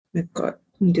My God,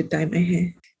 I need to dye my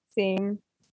hair. Same.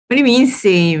 What do you mean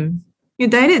same? You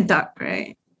dyed it dark,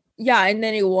 right? Yeah, and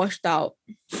then it washed out.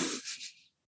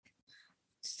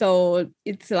 So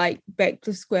it's like back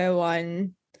to square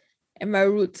one. And my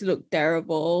roots look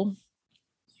terrible.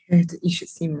 You should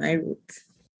see my roots.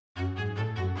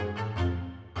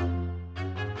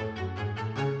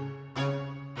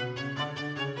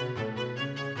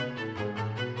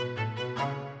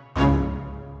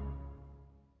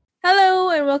 Hello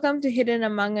and welcome to Hidden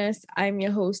Among Us. I'm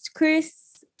your host,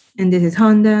 Chris. And this is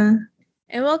Honda.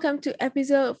 And welcome to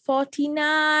episode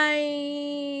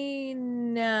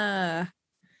 49.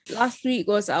 Last week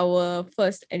was our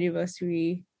first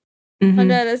anniversary. Mm-hmm.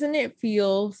 Honda, doesn't it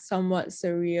feel somewhat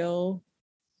surreal?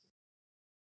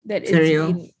 That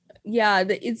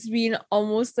it's been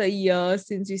almost a year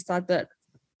since we started.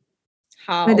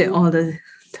 Where did all the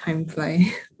time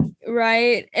fly?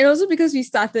 Right? And also because we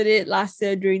started it last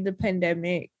year during the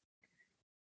pandemic.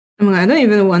 I don't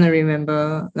even want to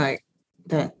remember like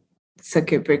that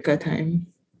circuit breaker time.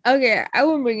 Okay, I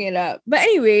won't bring it up. But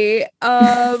anyway,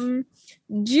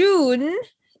 June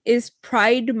is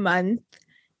Pride Month,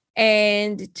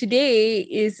 and today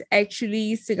is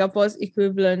actually Singapore's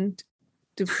equivalent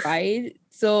to Pride.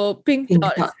 So Pink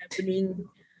Dot is happening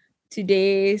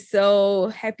today. So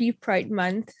happy Pride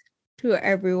Month to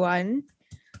everyone.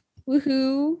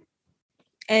 Woohoo!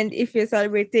 And if you're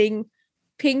celebrating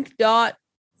Pink Dot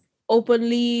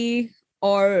openly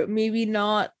or maybe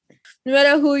not, no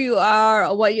matter who you are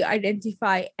or what you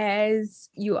identify as,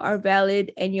 you are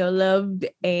valid and you're loved,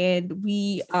 and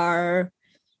we are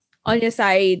on your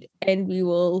side and we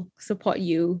will support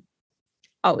you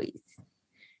always.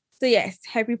 So yes,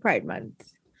 happy Pride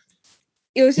Month.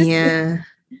 It was just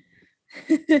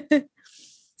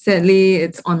Sadly,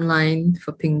 it's online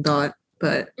for Pink Dot,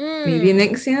 but maybe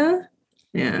next year.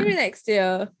 Yeah, maybe next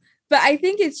year. But I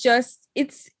think it's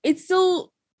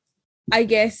still, I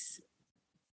guess,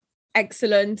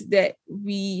 excellent that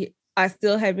we are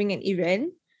still having an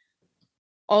event,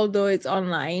 although it's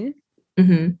online.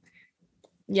 Mm-hmm.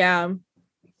 Yeah.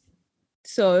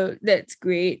 So that's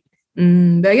great.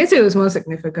 But I guess it was more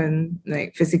significant,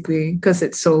 like physically, because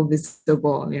it's so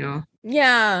visible, you know.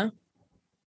 Yeah.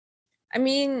 I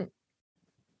mean,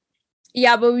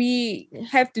 yeah, but we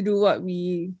have to do what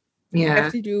we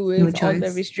have to do with all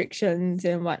the restrictions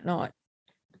and whatnot.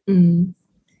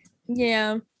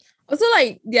 Yeah. Also,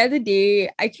 like the other day,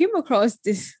 I came across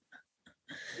this.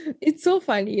 It's so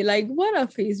funny. Like, what are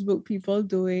Facebook people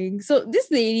doing? So this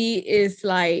lady is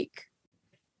like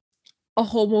a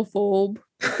homophobe.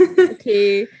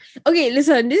 Okay,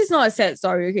 listen, this is not a sad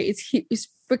story. Okay, it's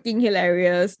freaking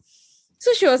hilarious.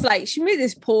 So she made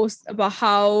this post about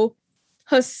how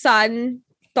her son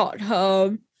taught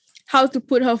her how to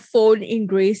put her phone in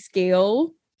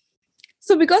grayscale.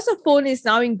 So because her phone is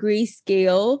now in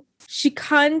grayscale, she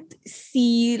can't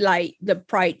see like the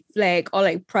pride flag or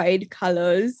like pride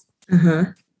colors.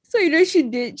 So you know she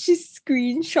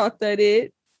screenshotted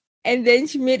it, and then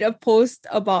she made a post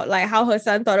about like how her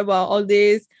son thought about all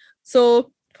this.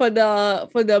 So for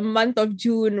the month of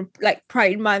June, like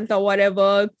Pride Month or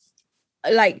whatever,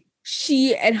 like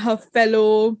she and her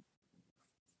fellow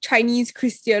Chinese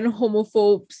Christian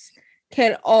homophobes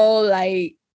can all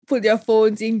like put their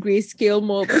phones in grayscale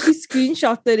mode. But she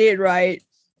screenshotted it, right?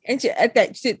 And she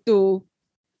attached it to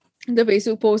the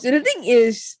Facebook post. And the thing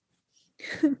is,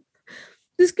 the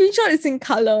screenshot is in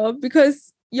color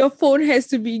because your phone has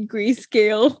to be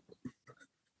grayscale.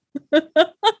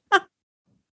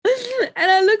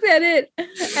 And I looked at it and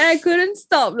I couldn't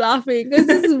stop laughing because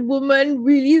this woman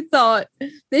really thought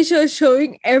that she was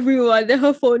showing everyone that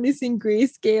her phone is in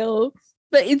grayscale,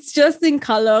 but it's just in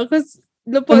color because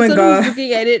the person who's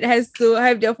looking at it has to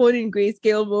have their phone in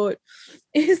grayscale mode.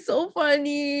 It's so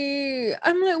funny.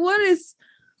 I'm like, why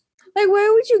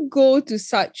would you go to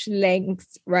such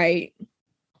lengths, right?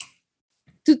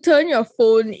 To turn your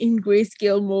phone in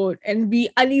grayscale mode and be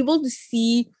unable to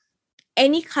see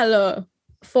any color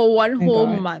for one whole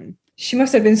month. She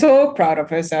must have been so proud of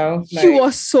herself. She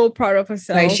was so proud of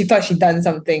herself. Like she thought she'd done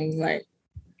something like.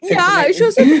 Yeah, she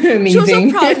was so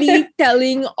proudly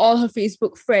telling all her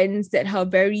Facebook friends that her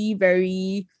very,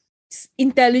 very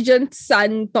intelligent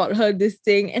son taught her this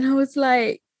thing. And I was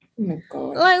like, oh my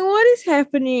God. Like, what is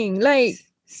happening? Like,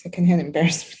 secondhand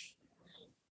embarrassment.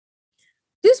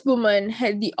 This woman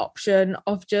had the option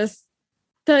of just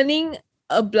turning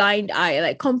a blind eye,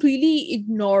 like completely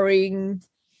ignoring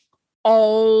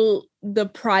all the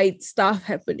pride stuff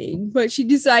happening, but she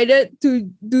decided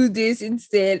to do this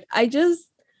instead.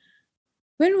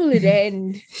 When will it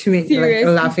end? She made like a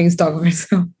laughing stock of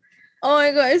herself. Oh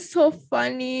my god, it's so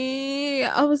funny.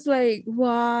 I was like,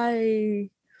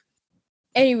 why?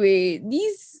 Anyway,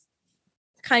 these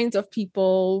kinds of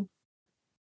people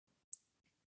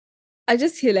are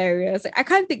just hilarious. Like, I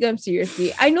can't take them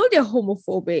seriously. I know they're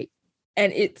homophobic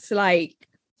and it's like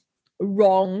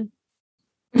wrong.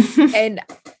 And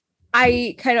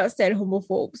I cannot stand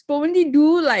homophobes. But when they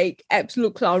do like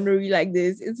absolute clownery like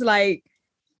this, it's like,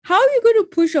 how are you going to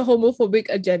push a homophobic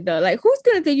agenda? Like, who's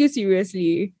going to take you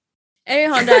seriously?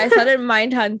 Anyway, Honda, I started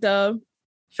Mindhunter.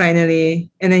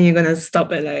 Finally. And then you're gonna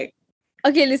stop at like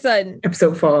Okay, listen.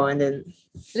 episode 4 and then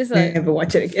never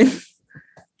watch it again.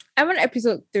 I'm on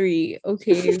episode 3,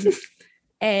 okay?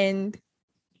 And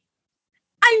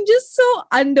I'm just so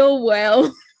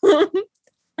underwhelmed. I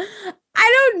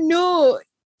don't know.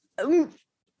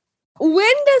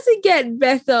 When does it get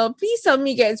better? Please tell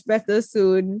me it gets better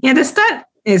soon. Yeah, the start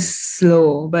is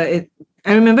slow, but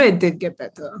I remember it did get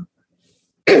better.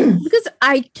 Because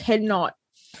I cannot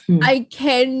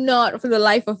for the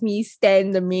life of me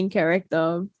stand the main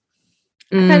character.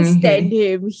 I can't stand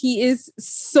him. He is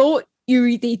so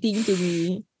irritating to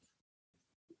me.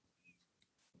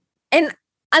 And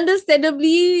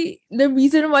understandably, the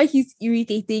reason why he's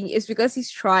irritating is because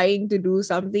he's trying to do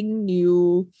something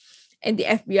new. And the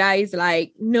FBI is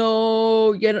like,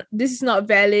 no, this is not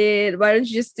valid. Why don't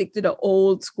you just stick to the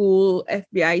old school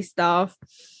FBI stuff?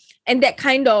 And that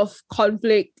kind of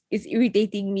conflict is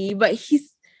irritating me. But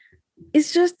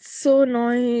it's just so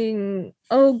annoying.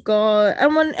 Oh God.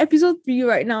 I'm on episode 3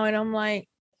 right now and I'm like,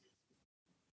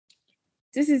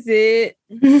 this is it.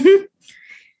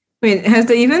 Wait, have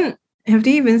they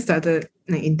even started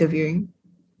like interviewing?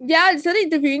 Yeah, they started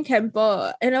interviewing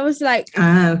Kemper and I was like,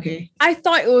 okay. I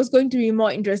thought it was going to be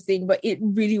more interesting, but it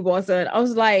really wasn't. I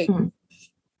was like,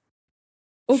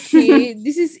 okay,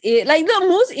 this is it. Like the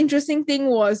most interesting thing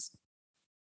was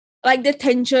like the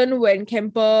tension when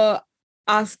Kemper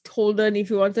asked Holden if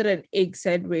he wanted an egg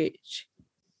sandwich.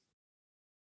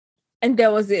 And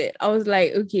that was it. I was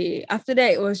like, okay. After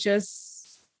that, it was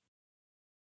just...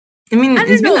 I mean,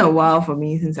 it's been a while for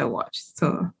me since I watched,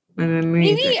 so my memory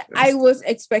maybe I was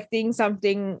expecting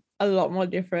something a lot more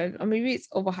different. Or maybe it's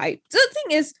overhyped. So the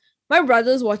thing is, my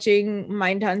brother's watching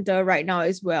Mindhunter right now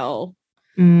as well.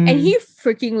 And he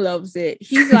freaking loves it.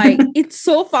 He's like, it's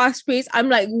so fast-paced. I'm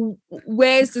like,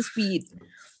 where's the speed?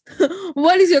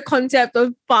 What is your concept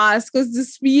of fast? Because the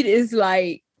speed is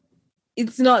like,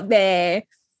 it's not there.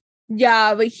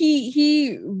 Yeah, but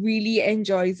he really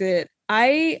enjoys it.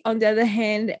 I, on the other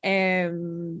hand,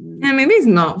 am... Yeah, maybe it's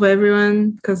not for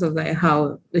everyone because of like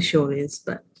how the show is,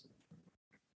 but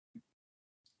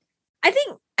I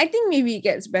think maybe it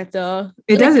gets better.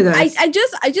 It does. I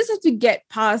just have to get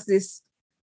past this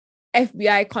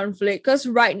FBI conflict because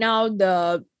right now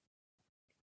the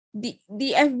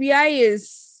FBI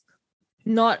is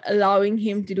not allowing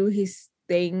him to do his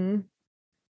thing.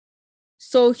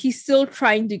 So he's still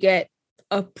trying to get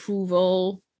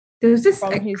approval. There's this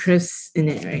actress in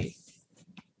it, right?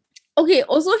 Okay,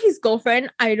 also his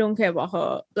girlfriend, I don't care about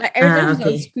her. Like every time she's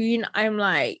on screen, I'm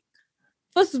like,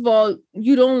 first of all,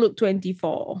 you don't look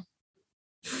 24.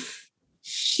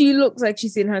 She looks like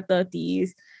she's in her 30s.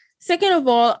 Second of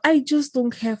all, I just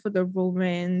don't care for the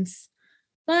romance.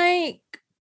 Like,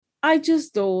 I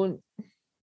just don't.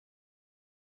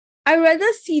 I'd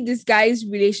rather see this guy's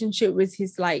relationship with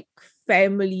his like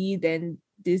family than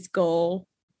this girl.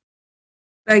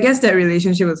 I guess that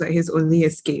relationship was like his only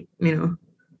escape, you know.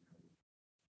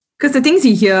 Because the things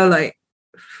you hear like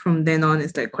from then on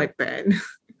is like quite bad.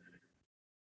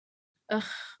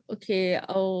 Okay,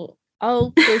 I'll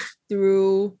push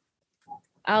through.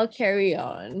 I'll carry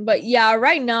on. But yeah,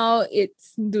 right now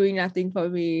it's doing nothing for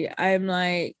me. I'm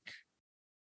like,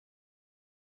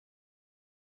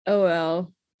 oh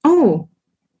well. Oh,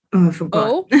 I forgot.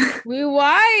 Oh,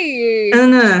 why? I don't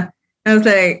know. I was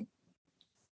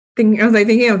thinking of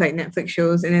like Netflix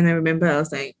shows, and then I remember I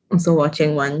was like also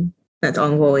watching one that's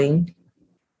ongoing.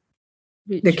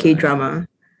 The K-drama,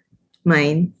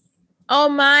 Mine. Oh,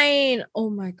 Mine.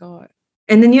 Oh my god.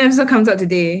 And the new episode comes out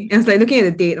today. And I was like looking at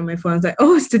the date on my phone. I was like,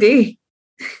 oh, it's today.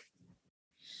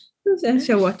 I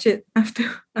shall watch it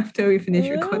after we finish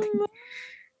recording.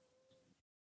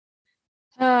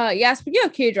 Yeah, speaking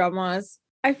of K-dramas,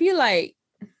 I feel like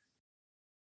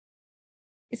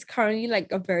it's currently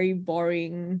like a very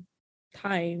boring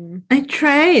time. I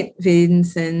tried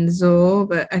Vincenzo,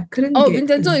 but I couldn't. Oh,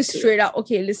 Vincenzo is straight up.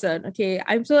 Okay, listen. Okay,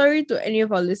 I'm sorry to any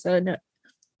of our listeners.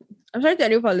 I'm sorry to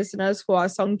any of our listeners who are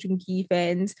Song Joong Ki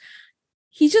fans.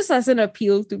 He just doesn't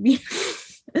appeal to me.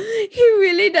 He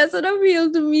really doesn't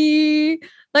appeal to me.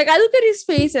 Like, I look at his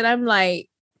face and I'm like,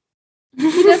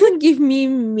 He doesn't give me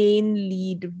main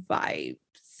lead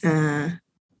vibes.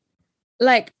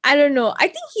 Like, I don't know. I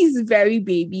think he's very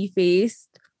baby faced.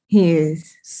 He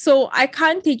is. So I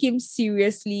can't take him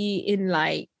seriously in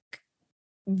like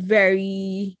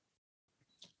very,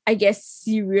 I guess,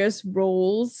 serious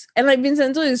roles. And like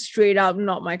Vincenzo is straight up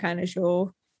not my kind of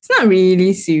show. It's not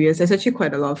really serious. There's actually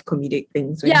quite a lot of comedic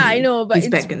things. Yeah, I know, but he's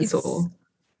back in Seoul.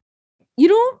 You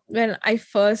know, when I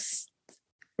first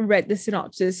read the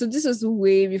synopsis, so this was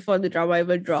way before the drama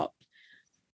ever dropped.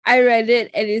 I read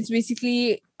it and it's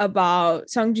basically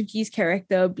about Song Joong Ki's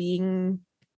character being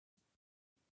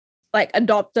like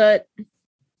adopted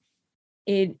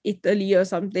in Italy or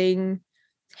something.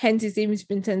 Hence his name is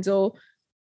Vincenzo.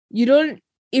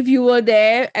 If you were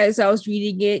there as I was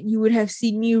reading it, you would have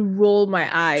seen me roll my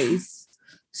eyes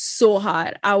so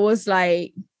hard. I was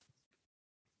like,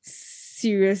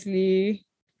 seriously.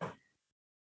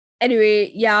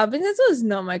 Anyway, yeah, Vincenzo is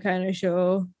not my kind of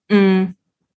show.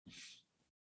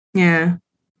 Yeah.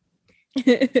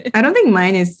 I don't think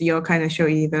mine is your kind of show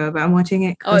either, but I'm watching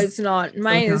it. Oh, it's not.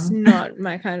 Mine is not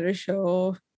my kind of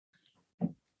show.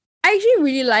 I actually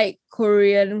really like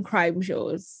Korean crime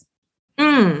shows.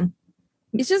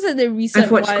 It's just that the recent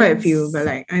I've watched quite a few, but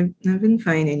like I haven't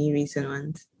found any recent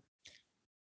ones.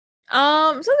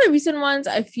 Some of the recent ones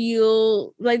I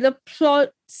feel like the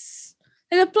plot is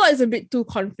a bit too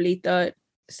conflated,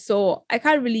 so I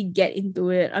can't really get into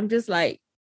it. I'm just like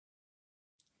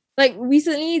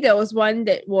recently there was one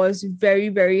that was very,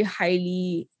 very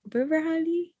highly,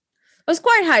 it was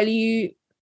quite highly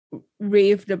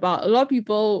raved about. A lot of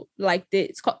people liked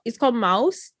it. It's called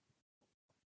Mouse.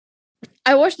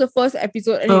 I watched the first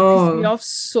episode and it pissed me off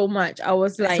so much. I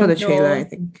was like, I saw the trailer, I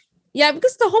think. Yeah,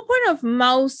 because the whole point of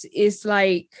Mouse is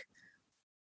like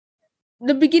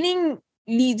the beginning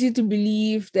leads you to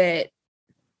believe that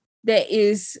there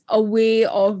is a way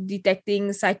of detecting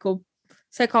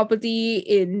psychopathy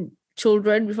in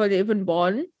children before they're even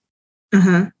born.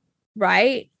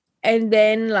 Right? And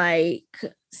then like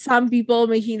some people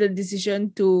making the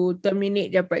decision to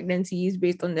terminate their pregnancies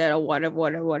based on that or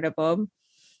whatever.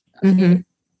 Okay.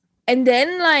 And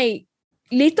then like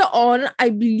later on, I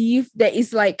believe there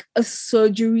is like a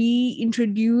surgery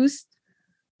introduced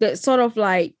that sort of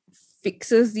like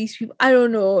fixes these people. I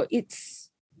don't know.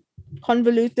 It's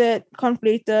conflated,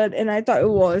 and I thought it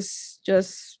was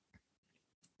just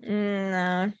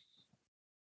nah.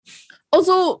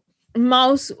 Also,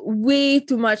 Mouse, way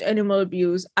too much animal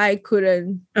abuse. I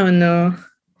couldn't. Oh no.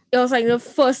 It was like the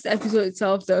first episode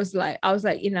itself that I was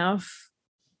like, enough.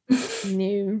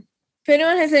 No. If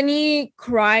anyone has any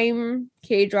crime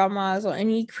K-dramas or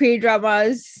any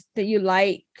K-dramas that you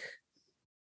like,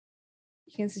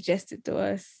 you can suggest it to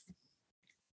us.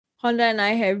 Honda and I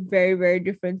have very, very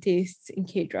different tastes in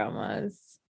K-dramas.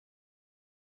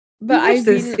 But I've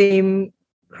the same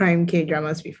crime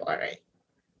K-dramas before, right?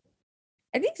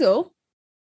 I think so.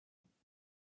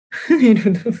 I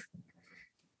don't know.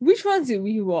 Which ones did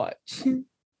we watch? Did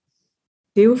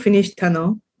you finish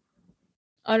Tunnel?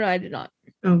 Oh no, I did not.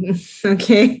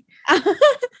 Okay.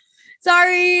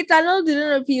 Sorry, Tunnel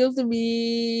didn't appeal to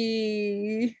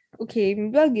me. Okay,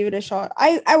 maybe I'll give it a shot.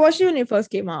 I watched it when it first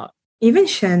came out. Even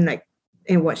Shen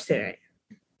and watched it, right?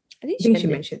 I think she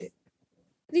mentioned it.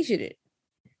 I think she did.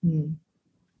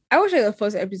 I watched the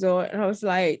first episode and I was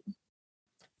like,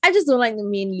 I just don't like the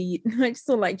main lead. I just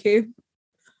don't like him.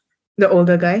 The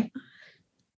older guy?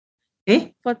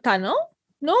 For Tunnel?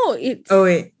 No, it's... Oh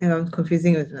wait, I'm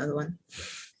confusing with another one.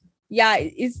 Yeah,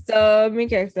 it's the main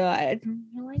character. I don't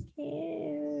like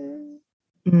him.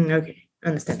 Okay,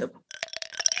 understandable.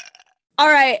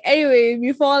 Alright, anyway,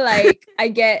 before I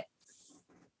get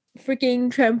freaking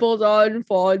trampled on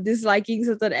for disliking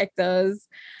certain actors,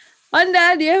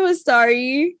 Honda, do you have a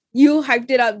story? You hyped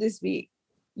it up this week.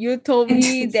 You told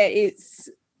me that it's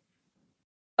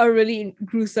a really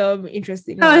gruesome,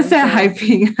 interesting one. How is that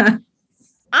hyping up?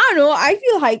 I don't know. I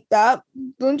feel hyped up.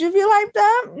 Don't you feel hyped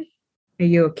up? Are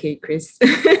you okay, Chris?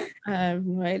 I have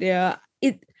no idea.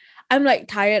 I'm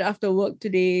tired after work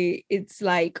today. It's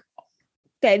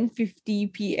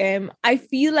 10:50 p.m. I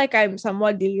feel like I'm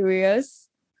somewhat delirious.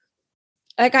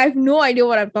 I have no idea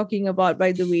what I'm talking about,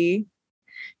 by the way.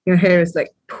 Your hair is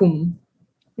boom.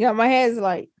 Yeah, my hair is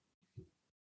a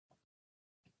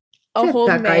whole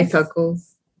dark mess. Eye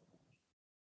circles.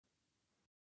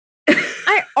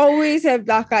 I always have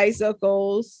dark eye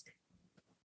circles.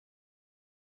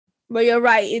 But you're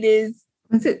right, it is.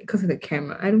 Was it because of the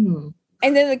camera? I don't know.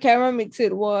 And then the camera makes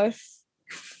it worse.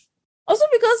 Also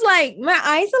because my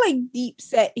eyes are deep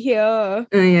set here.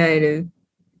 Yeah, it is.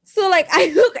 So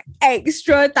I look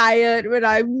extra tired when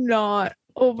I'm not.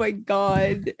 Oh my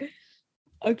god.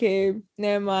 Okay,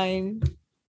 never mind.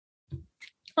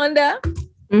 Honda,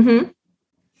 Mm-hmm.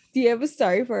 do you have a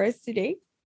story for us today?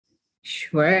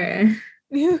 Sure.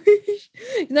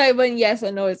 It's not even yes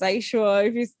or no. It's like sure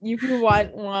if you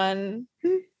want one.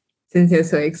 Since you're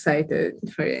so excited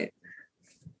for it.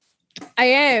 I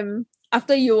am.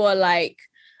 After you were like,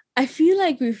 I feel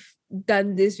like we've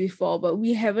done this before, but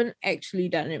we haven't actually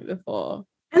done it before.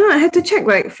 I know, I had to check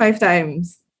like 5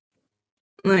 times.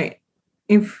 Like,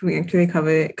 if we actually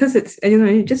covered it. Because it's, I don't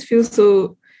know, it just feels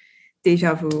so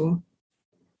deja vu.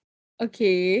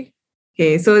 Okay.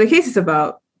 Okay, so the case is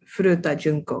about Furuta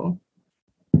Junko.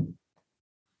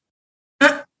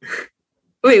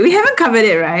 Wait, we haven't covered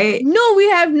it, right? No, we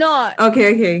have not.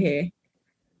 Okay.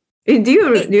 Do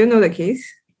you know the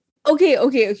case?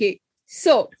 Okay.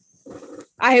 So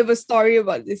I have a story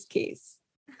about this case.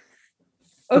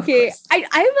 Okay. I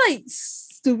have like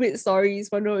stupid stories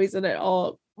for no reason at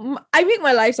all. I make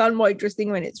my life sound more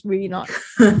interesting when it's really not.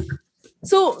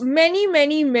 So many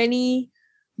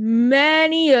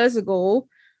years ago,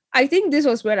 I think this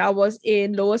was when I was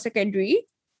in lower secondary.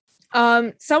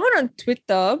 Someone on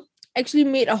Twitter actually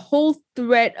made a whole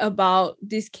thread about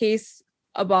this case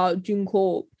about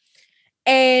Junko.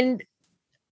 And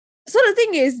so the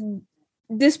thing is,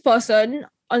 this person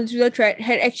on the Twitter thread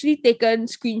had actually taken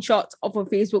screenshots of a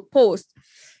Facebook post.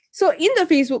 So in the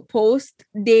Facebook post,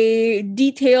 they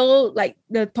detail like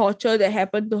the torture that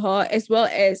happened to her as well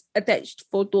as attached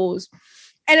photos.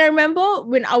 And I remember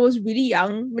when I was really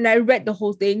young, when I read the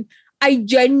whole thing, I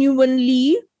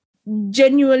genuinely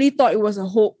thought it was a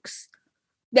hoax.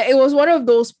 That it was one of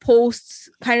those posts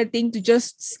kind of thing to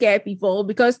just scare people,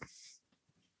 because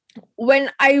when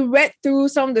I read through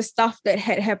some of the stuff that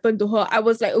had happened to her, I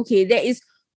was like, okay, there is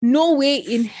no way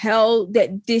in hell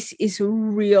that this is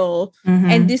real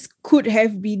and this could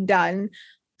have been done.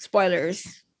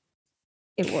 Spoilers.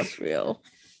 It was real.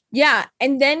 Yeah.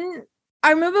 And then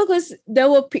I remember because there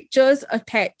were pictures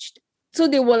attached. So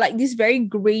they were like these very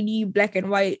grainy black and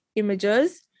white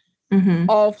images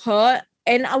of her.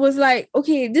 And I was like,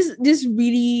 okay, this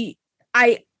really,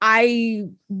 I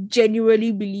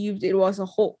genuinely believed it was a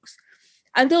hoax.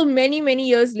 Until many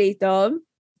years later,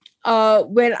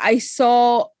 when I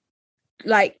saw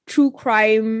like true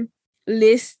crime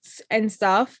lists and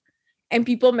stuff, and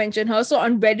people mention her. So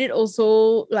on Reddit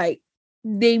also, like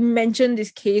they mentioned this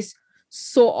case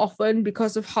so often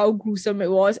because of how gruesome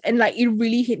it was. And like it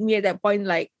really hit me at that point,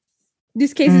 like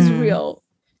this case is real.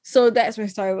 So that's my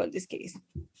story about this case.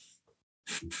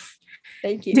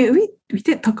 Thank you. We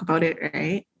did talk about it,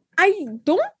 right? I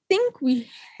don't think we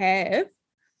have.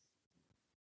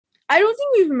 I don't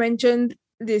think we've mentioned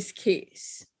this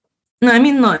case. No, I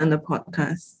mean not on the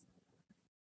podcast.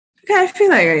 Okay, I feel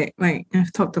like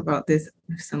I've talked about this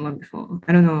with someone before.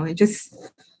 I don't know. It just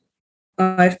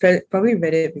I've probably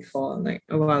read it before, like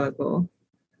a while ago.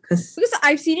 Because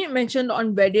I've seen it mentioned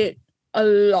on Reddit a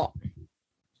lot.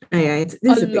 Yeah,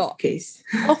 this is a big case.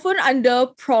 Often under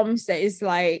prompts that is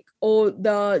like, oh,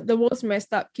 the most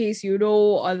messed up case, you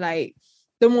know, or like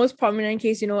the most prominent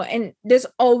case, you know, and there's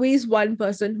always one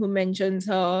person who mentions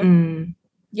her.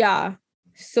 Yeah.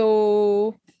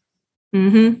 So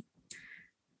So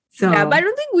yeah, but I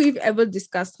don't think we've ever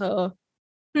discussed her.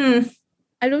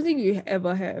 I don't think we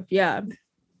ever have. Yeah.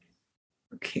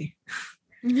 Okay.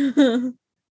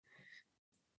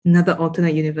 Another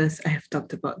alternate universe. I have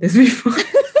talked about this before.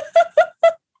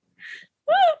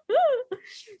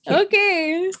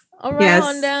 Okay. All right, yes.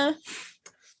 Honda.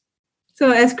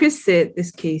 So as Chris said,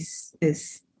 this case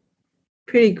is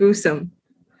pretty gruesome.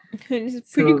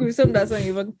 It's pretty gruesome. Doesn't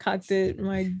even cut it.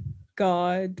 My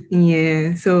God.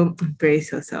 Yeah. So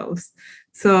brace yourselves.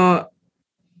 So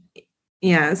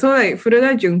yeah. So like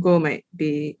Furuta Junko might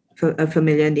be a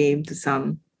familiar name to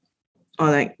some, or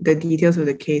like the details of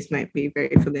the case might be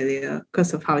very familiar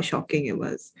because of how shocking it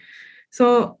was.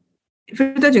 So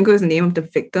Furuta Junko is the name of the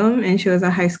victim, and she was a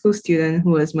high school student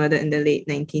who was murdered in the late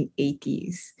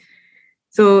 1980s.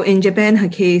 So in Japan, her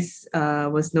case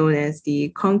was known as the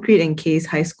Concrete Encased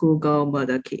High School Girl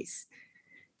Murder Case.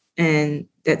 And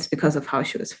that's because of how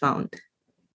she was found.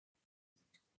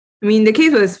 I mean, the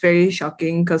case was very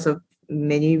shocking because of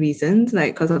many reasons,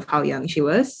 like because of how young she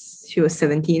was. She was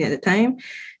 17 at the time.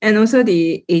 And also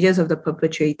the ages of the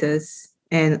perpetrators,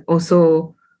 and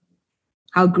also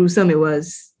how gruesome it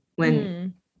was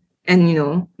when, and you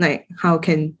know, like how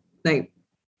can like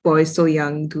boys so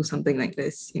young do something like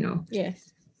this, you know? Yes.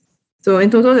 So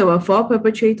in total, there were 4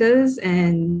 perpetrators,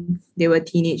 and they were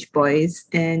teenage boys,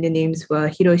 and their names were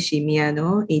Hiroshi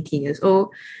Miyano, 18 years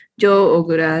old, Joe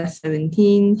Ogura,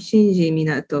 17, Shinji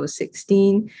Minato,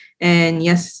 16, and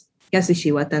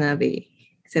Yasushi Watanabe,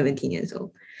 17 years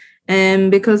old.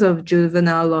 And because of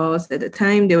juvenile laws at the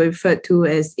time, they were referred to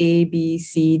as A, B,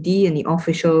 C, D in the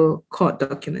official court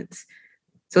documents.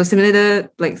 So similar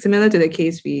to the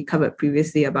case we covered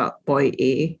previously about boy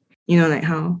A, like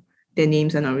how their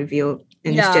names are not revealed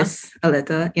and it's just a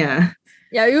letter. Yeah.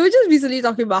 Yeah, we were just recently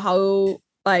talking about how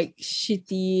like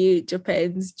shitty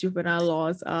Japan's juvenile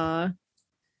laws are.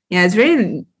 Yeah,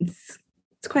 it's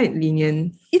quite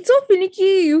lenient. It's so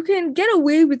finicky. You can get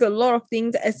away with a lot of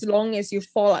things as long as you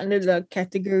fall under the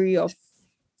category of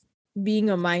being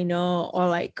a minor or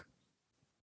like,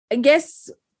 I guess,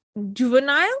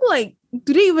 juvenile. Like,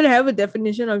 do they even have a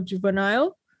definition of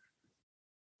juvenile?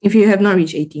 If you have not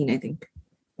reached 18, I think.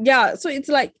 Yeah, so it's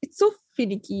like, it's so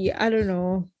finicky. I don't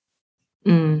know.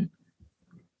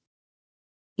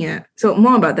 Yeah, so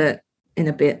more about that in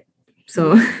a bit.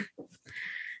 So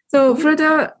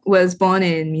Furuta was born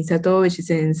in Misato, which is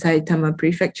in Saitama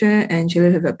Prefecture, and she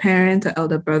lived with her parents, her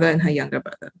elder brother, and her younger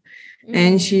brother.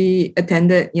 And she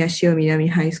attended Yashio Minami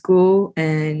High School,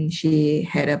 and she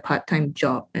had a part-time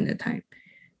job at the time.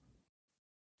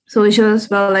 So she was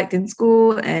well-liked in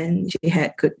school, and she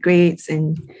had good grades,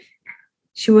 and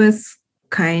she was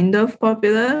kind of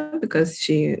popular because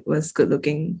she was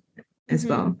good-looking as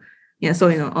well. Yeah, so,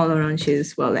 all around,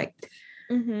 she's well-liked.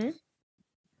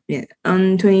 Yeah.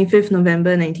 On 25th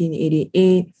November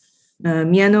 1988,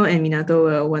 Miyano and Minato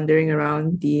were wandering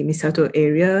around the Misato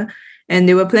area, and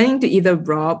they were planning to either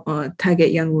rob or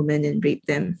target young women and rape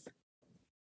them.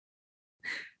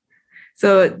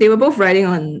 So they were both riding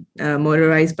on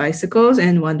motorized bicycles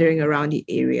and wandering around the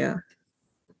area.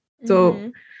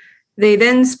 So they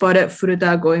then spotted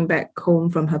Furuta going back home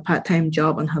from her part-time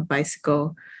job on her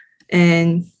bicycle,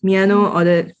 and Miyano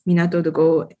ordered Minato to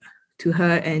go to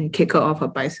her and kick her off her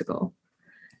bicycle.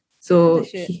 So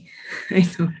I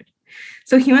know.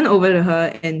 So he went over to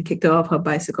her and kicked her off her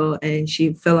bicycle, and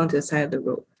she fell onto the side of the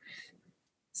road.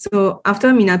 So after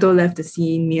Minato left the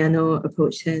scene, Miyano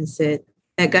approached her and said,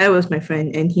 "That guy was my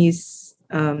friend, and he's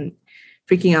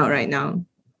freaking out right now.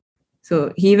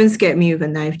 So he even scared me with a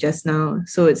knife just now.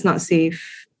 So it's not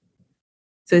safe.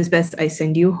 So it's best I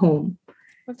send you home."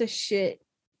 What the shit?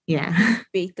 Yeah.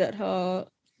 Baited her.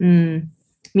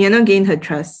 Miyano gained her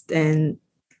trust and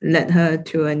led her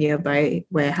to a nearby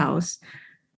warehouse.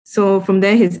 So from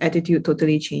there, his attitude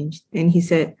totally changed. And he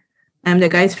said, "I'm the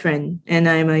guy's friend, and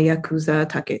I'm a Yakuza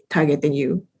targeting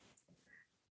you."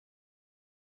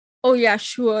 Oh, yeah,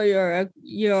 sure.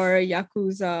 You're a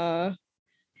Yakuza.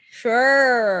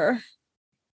 Sure.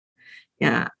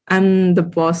 Yeah, I'm the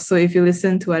boss. So if you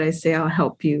listen to what I say, I'll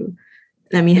help you.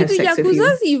 Let me have sex with you.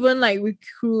 Yakuzas even like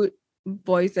recruit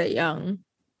boys that young?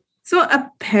 So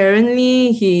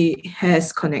apparently he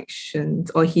has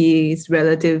connections, or his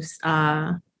relatives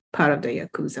are part of the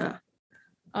Yakuza.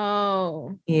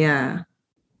 Oh. Yeah.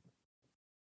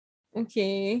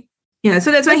 Okay. Yeah,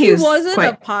 so that's why he wasn't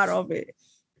a part of it.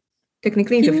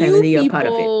 Technically, the family are part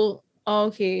of it. Oh,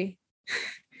 okay.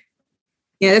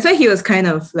 Yeah, that's why he was kind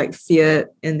of like feared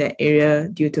in that area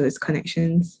due to his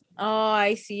connections. Oh,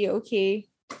 I see. Okay.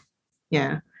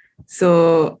 Yeah.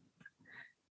 So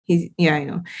I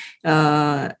know.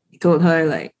 He told her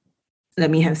like, "Let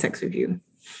me have sex with you."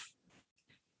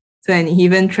 So, and he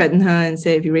even threatened her and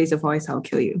said, "If you raise your voice, I'll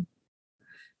kill you."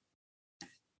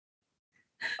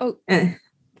 Oh.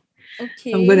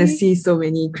 Okay. I'm gonna see so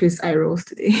many Chris eye rolls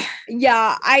today.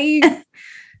 Yeah,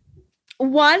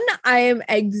 one, I am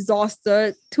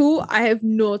exhausted. Two, I have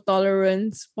no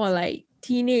tolerance for like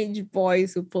teenage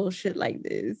boys who pull shit like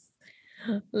this.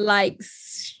 Like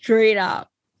straight up,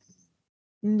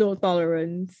 no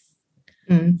tolerance.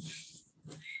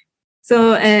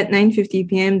 So at 9:50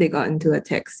 p.m., they got into a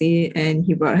taxi and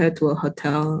he brought her to a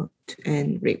hotel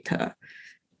and raped her.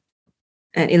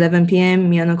 At 11 p.m.,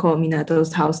 Miyano called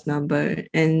Minato's house number,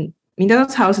 and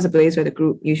Minato's house is a place where the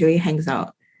group usually hangs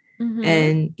out.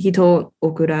 And he told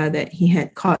Okura that he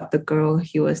had caught the girl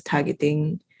he was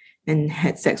targeting and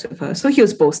had sex with her. So he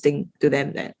was boasting to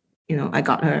them that, "I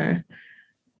got her."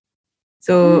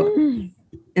 So,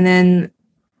 and then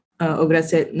Okura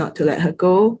said not to let her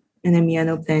go. And then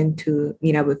Miyano planned to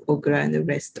meet up with Okura and the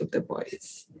rest of the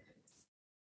boys.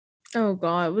 Oh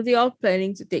God, were they all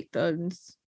planning to take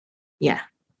turns? Yeah.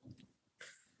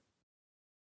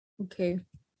 Okay.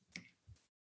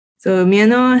 So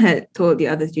Miyano had told the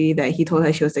other three that he told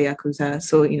her she was a Yakuza.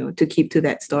 So, to keep to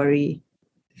that story.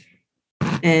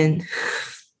 And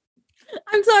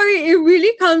I'm sorry, it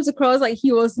really comes across like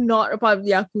he was not a part of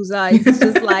the Yakuza. It's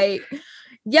just like,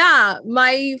 yeah,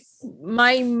 my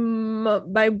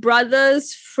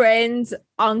brother's friends,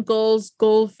 uncles,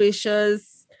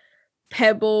 goldfishes,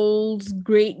 Pebble's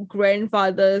great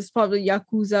grandfather's part of the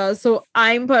Yakuza. So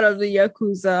I'm part of the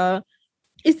Yakuza.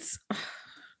 It's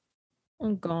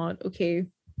oh god, okay.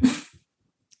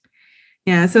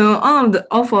 Yeah, so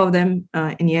all four of them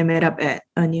in the end met up at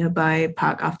a nearby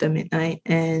park after midnight,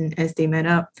 and as they met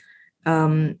up,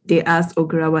 they asked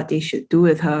Ogura what they should do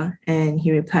with her, and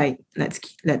he replied,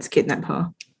 "Let's kidnap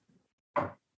her."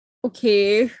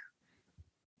 Okay.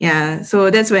 Yeah, so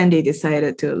that's when they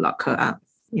decided to lock her up,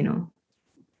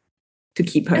 to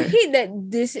keep her. I hate that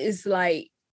this is like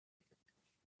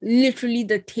literally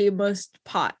the tamest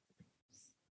part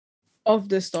of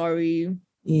the story.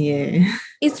 Yeah.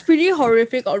 It's pretty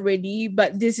horrific already,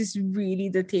 but this is really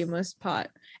the tamest part.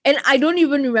 And I don't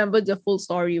even remember the full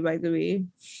story, by the way.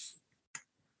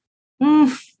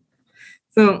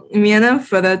 So Miyano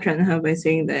further threatened her by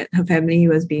saying that her family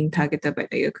was being targeted by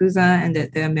the Yakuza and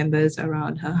that there are members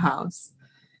around her house.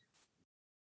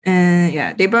 And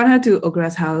yeah, they brought her to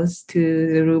Ogura's house,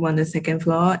 to the room on the second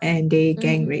floor, and they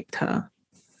gang raped her.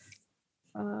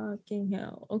 Fucking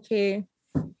hell. Okay.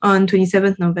 On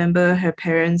 27th November, her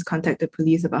parents contacted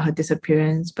police about her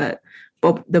disappearance, but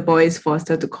the boys forced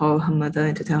her to call her mother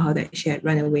and to tell her that she had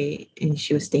run away and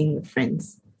she was staying with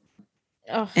friends.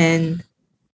 Oh. And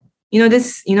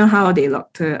how they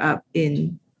locked her up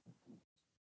in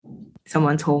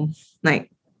someone's home,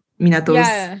 like Minato's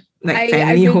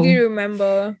family home. I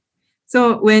remember.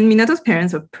 So when Minato's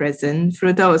parents were present,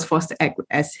 Furuta was forced to act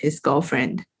as his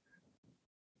girlfriend.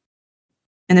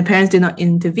 And the parents did not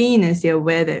intervene as they are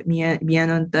aware that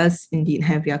Miyano does indeed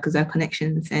have Yakuza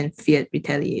connections and feared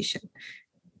retaliation.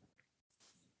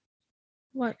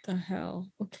 What the hell?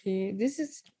 Okay,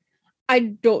 I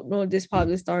don't know this part of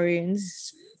the story, and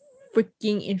it's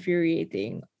freaking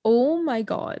infuriating. Oh my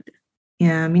god.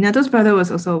 Yeah, Minato's brother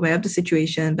was also aware of the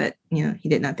situation, but he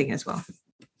did nothing as well.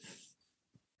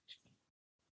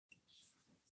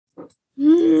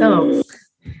 So,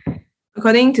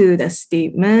 according to the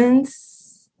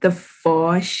statements, the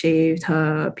four shaved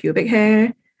her pubic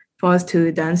hair, forced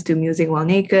to dance to music while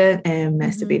naked and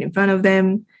masturbate in front of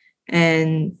them,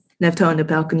 and left her on the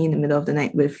balcony in the middle of the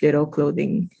night with little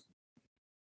clothing.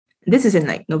 This is in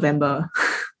like November,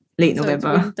 late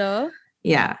November. It's winter.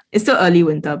 Yeah, it's still early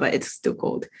winter, but it's still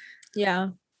cold. Yeah.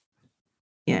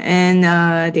 Yeah,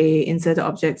 and they inserted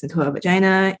objects into her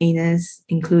vagina, anus,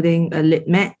 including a lit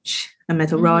match, a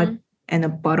metal rod, and a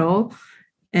bottle.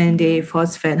 And they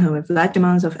force-fed her with large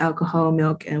amounts of alcohol,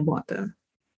 milk, and water.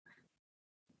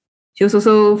 She was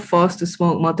also forced to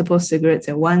smoke multiple cigarettes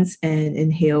at once and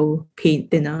inhale paint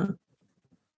thinner.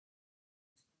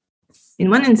 In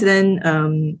one incident,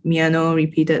 Miyano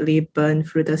repeatedly burned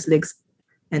Furuta's legs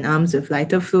and arms with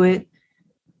lighter fluid.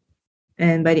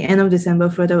 And by the end of December,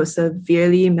 Furuta was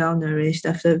severely malnourished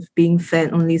after being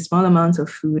fed only small amounts of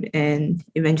food and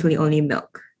eventually only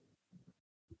milk.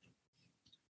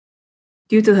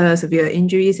 Due to her severe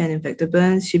injuries and infected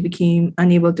burns, she became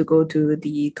unable to go to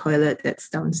the toilet that's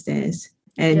downstairs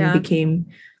and became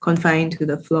confined to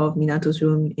the floor of Minato's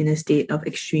room in a state of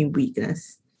extreme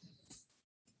weakness.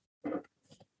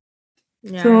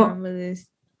 Yeah, I remember this.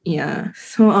 Yeah.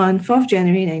 So on 4th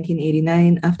January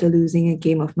 1989, after losing a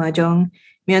game of mahjong,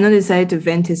 Miyano decided to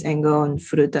vent his anger on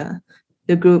Furuta.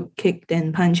 The group kicked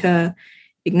and punched her,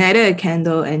 ignited a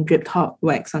candle and dripped hot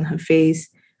wax on her face,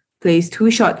 placed 2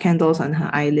 short candles on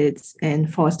her eyelids,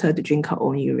 and forced her to drink her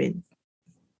own urine.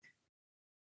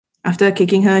 After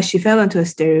kicking her, she fell onto a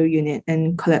stereo unit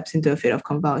and collapsed into a fit of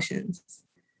convulsions.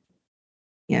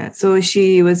 Yeah, so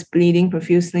she was bleeding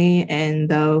profusely, and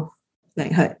the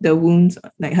wounds,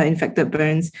 like her infected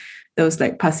burns, there was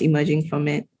like pus emerging from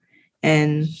it.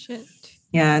 And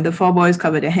the 4 boys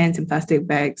covered their hands in plastic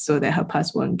bags so that her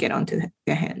pus won't get onto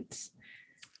their hands.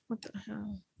 What the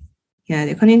hell? Yeah,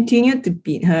 they continued to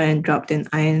beat her and dropped an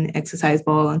iron exercise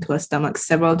ball onto her stomach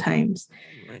several times.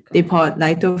 They poured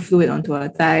lighter fluid onto her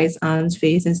thighs, arms,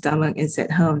 face, and stomach and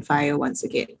set her on fire once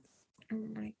again. Oh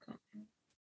my god.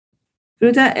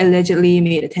 Furuta allegedly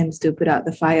made attempts to put out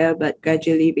the fire, but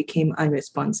gradually became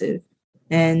unresponsive.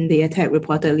 And the attack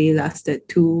reportedly lasted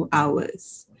 2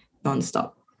 hours,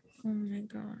 non-stop. Oh my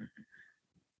god.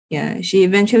 Yeah, she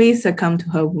eventually succumbed to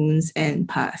her wounds and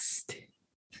passed.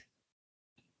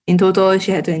 In total,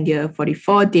 she had to endure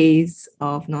 44 days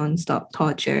of non-stop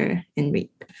torture and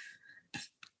rape.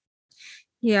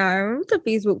 Yeah, I remember the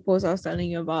Facebook post I was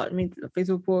telling you about. I mean, the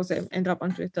Facebook post that ended up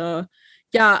on Twitter.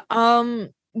 Yeah,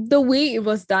 the way it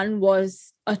was done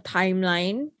was a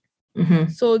timeline.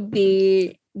 So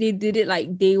they did it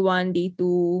like day 1, day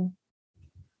 2,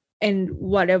 and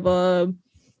whatever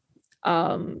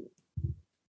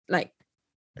like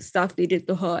stuff they did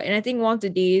to her. And I think one of the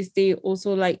days they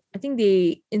also I think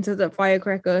they inserted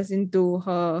firecrackers into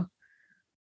her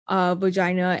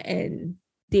vagina, and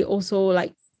they also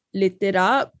lit it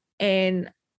up.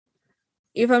 And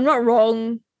if I'm not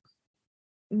wrong,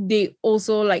 they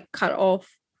also cut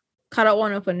out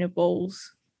one of her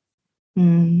nipples.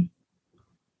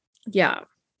 Yeah.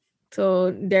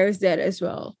 So there's that as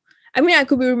well. I mean, I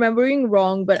could be remembering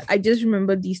wrong, but I just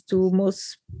remember these two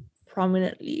most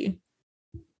prominently.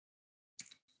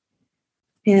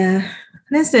 Yeah.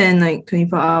 Less than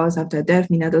 24 hours after her death,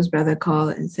 Minato's brother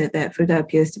called and said that Fruta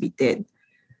appears to be dead.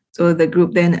 So the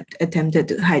group then attempted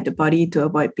to hide the body to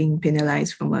avoid being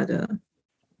penalized for murder.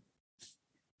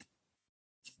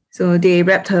 So they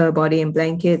wrapped her body in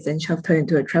blankets and shoved her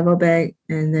into a travel bag,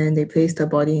 and then they placed her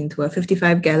body into a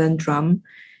 55-gallon drum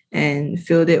and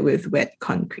filled it with wet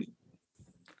concrete.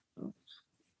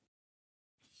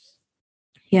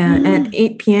 Yeah, at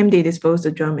 8 p.m., they disposed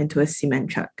the drum into a cement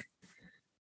truck.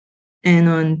 And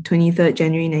on 23rd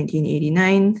January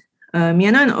 1989,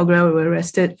 Miyano and Ogura were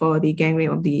arrested for the gang rape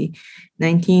of the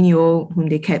 19-year-old who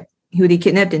they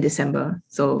kidnapped in December.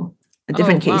 So a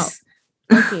different case.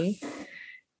 Okay.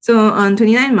 So on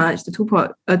 29 March,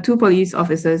 the two police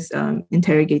officers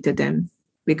interrogated them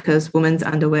because women's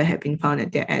underwear had been found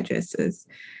at their addresses.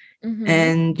 Mm-hmm.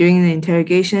 And during the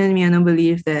interrogation, Miyano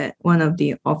believed that one of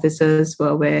the officers were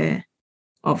aware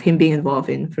of him being involved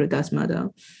in Fruta's murder.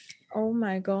 Oh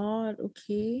my God,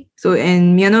 okay. So,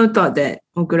 and Miyano thought that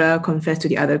Ogura confessed to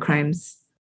the other crimes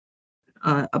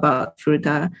about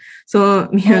Fruta. So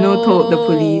Miyano told the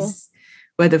police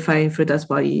where to find Fruta's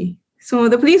body. So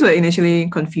the police were initially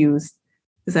confused.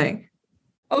 It's like,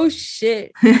 oh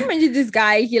shit. Imagine this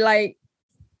guy, he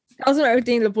tells them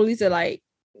everything. The police are like,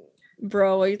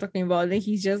 bro, what are you talking about? And then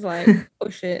he's just like, oh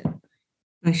shit.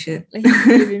 Oh shit. He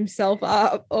gave himself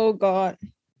up. Oh God.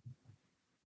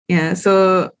 Yeah,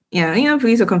 so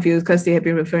police were confused because they had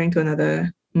been referring to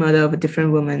another murder of a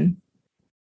different woman.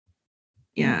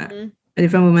 Yeah, a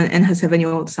different woman and her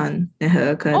 7-year-old son that had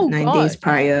occurred 9 days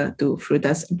prior to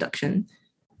Fruta's abduction.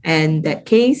 And that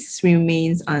case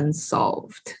remains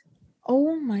unsolved.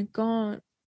 Oh my God.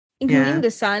 Including the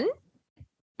son?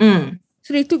 So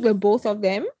they took the both of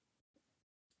them?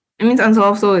 I mean, it's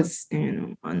unsolved, so it's,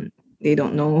 they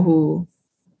don't know who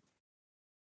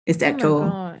is the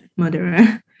actual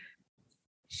murderer.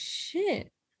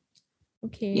 Shit.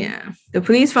 Okay. Yeah. The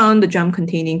police found the drum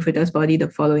containing Frita's body the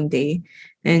following day,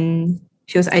 and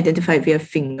she was identified via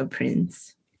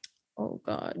fingerprints. Oh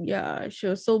God, yeah. She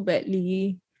was so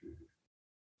badly...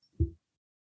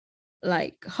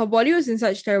 her body was in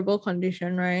such terrible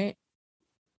condition, right?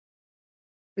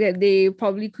 That they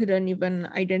probably couldn't even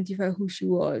identify who she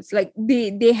was.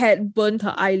 They had burnt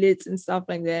her eyelids and stuff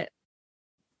like that.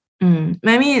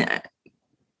 I mean,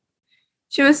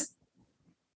 she was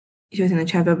in a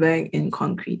travel bag in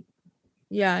concrete.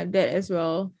 Yeah, that as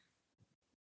well.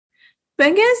 But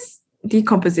I guess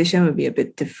decomposition would be a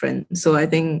bit different. So I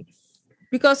think...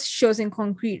 because she was in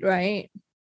concrete, right?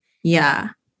 Yeah.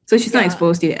 So she's not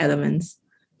exposed to the elements.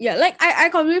 Yeah, I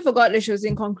completely forgot that she was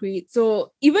in concrete.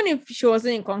 So even if she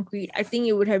wasn't in concrete, I think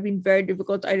it would have been very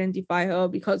difficult to identify her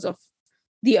because of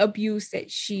the abuse that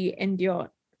she endured.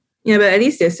 Yeah, but at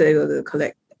least they're still able to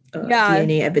collect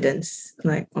DNA evidence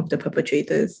of the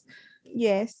perpetrators.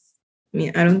 Yes. I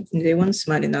mean, they weren't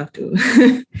smart enough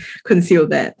to conceal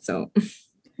that. So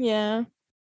yeah.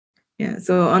 Yeah.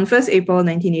 So on 1st April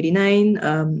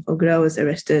 1989, Ogura was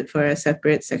arrested for a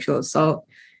separate sexual assault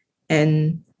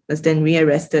and was then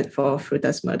rearrested for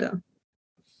Fruta's murder.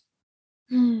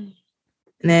 And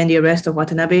then the arrest of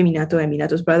Watanabe, Minato, and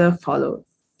Minato's brother followed.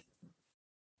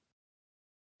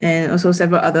 And also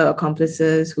several other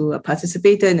accomplices who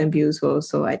participated in abuse were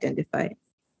also identified.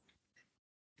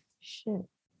 Shit.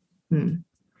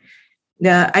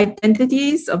 The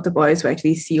identities of the boys were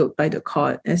actually sealed by the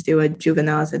court as they were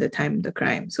juveniles at the time of the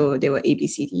crime. So they were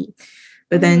ABCD.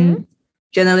 But then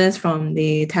journalists from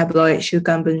the tabloid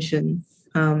Shukan Bunshun,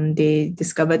 they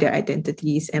discovered their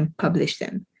identities and published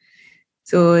them.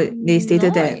 So they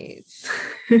stated that...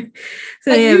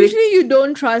 So usually you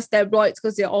don't trust tabloids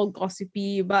because they're all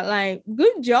gossipy, but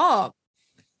good job.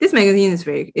 This magazine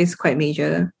is quite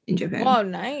major in Japan. Wow,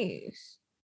 nice.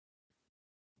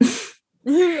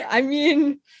 I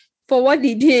mean, for what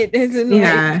they did, isn't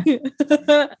yeah.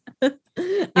 I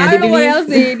don't know what else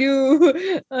they do.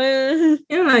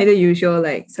 The usual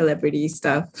celebrity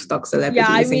stuff, stock celebrities.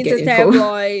 Yeah, I mean, it's a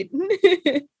tabloid.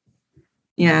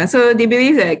 Yeah, so they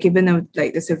believe that given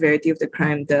the severity of the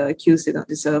crime, the accused did not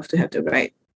deserve to have the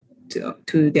right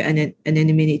to their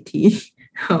anonymity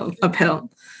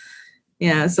upheld.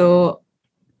 Yeah, so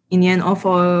in the end, all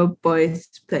four boys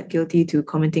pled guilty to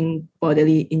committing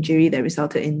bodily injury that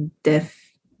resulted in death,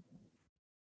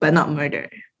 but not murder.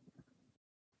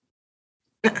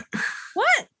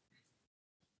 What?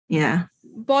 Yeah.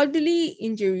 Bodily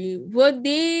injury. Were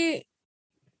they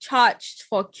charged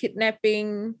for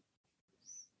kidnapping,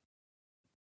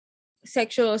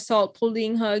 sexual assault,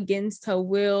 pulling her against her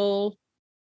will?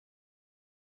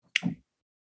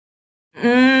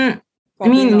 I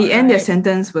mean, in the end, their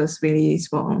sentence was really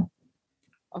small.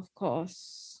 Of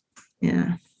course.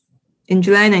 Yeah. In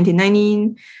July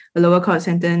 1919, a lower court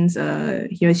sentenced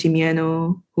Hiroshi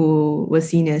Miyano, who was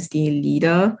seen as the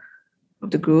leader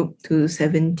of the group, to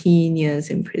 17 years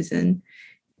in prison.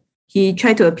 He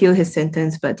tried to appeal his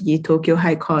sentence, but the Tokyo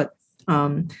High Court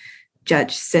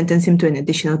judge sentenced him to an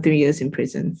additional 3 years in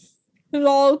prison.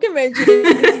 Lol, can you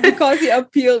imagine? Because he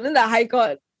appealed, and the High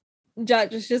Court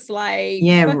judge was just like,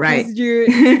 yeah, right. Dude.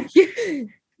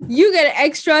 You get an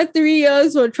extra 3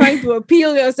 years for trying to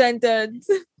appeal your sentence.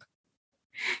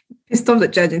 Pissed off the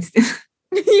judge instead.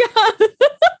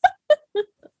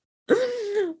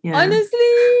 Yeah.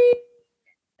 Honestly,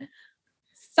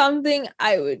 something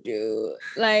I would do.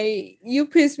 Like, you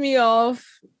piss me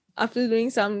off after doing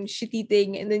some shitty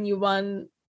thing, and then you want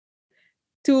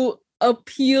to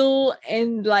appeal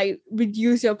and like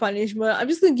reduce your punishment. I'm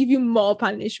just gonna give you more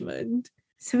punishment.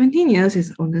 17 years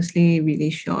is honestly really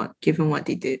short given what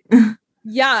they did.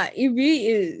 Yeah, it really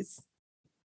is.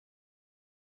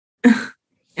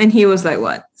 And he was like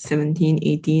what, 17,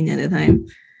 18 at the time.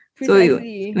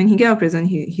 Precisely. So when he get out of prison,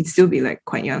 he'd still be like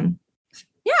quite young.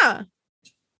 Yeah.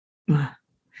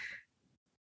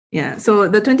 Yeah. So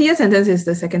the 20-year sentence is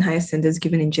the second highest sentence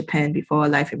given in Japan before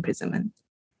life imprisonment.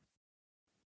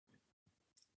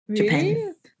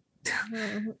 Really?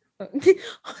 Japan.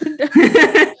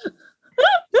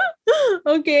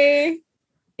 Okay.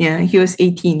 Yeah, he was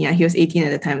 18. Yeah, he was 18 at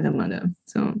the time of the murder.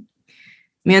 So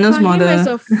Miyano's mother is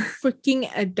a freaking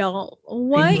adult.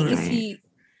 Why is he?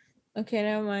 Okay,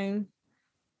 never mind.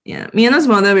 Yeah, Miyano's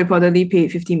mother reportedly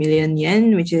paid 50 million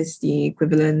yen, which is the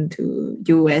equivalent to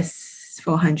US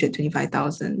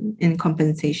 425,000 in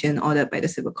compensation ordered by the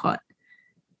civil court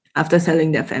after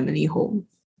selling their family home.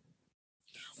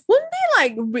 Weren't they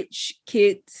like rich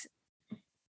kids?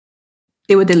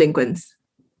 They were delinquents.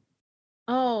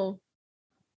 Oh.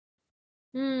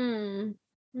 I don't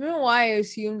know why I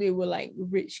assumed they were like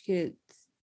rich kids.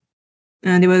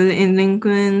 They were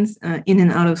delinquents, in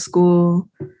and out of school.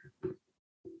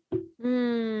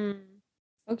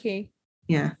 Okay.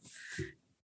 Yeah.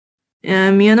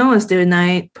 Miyano was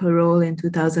denied parole in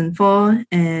 2004,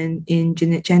 and in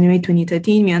January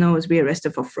 2013, Miyano was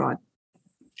rearrested for fraud.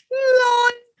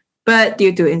 Lord. But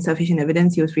due to insufficient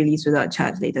evidence, he was released without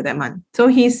charge later that month. So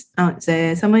he's out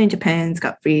there, someone in Japan,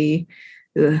 scot-free.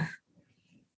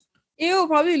 Ew,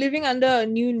 probably living under a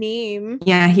new name.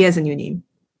 Yeah, he has a new name.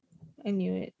 I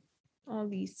knew it. All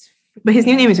these. But his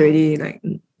new name is already like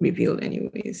revealed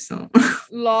anyways. So.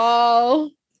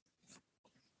 Lol.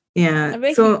 Yeah. I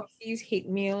bet so he receives hate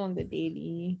mail on the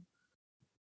daily.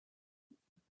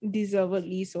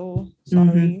 Deservedly so.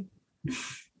 Sorry.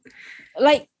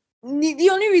 Like, the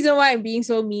only reason why I'm being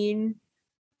so mean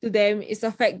to them is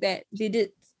the fact that they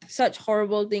did such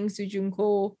horrible things to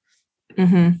Junko.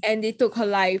 And they took her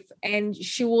life, and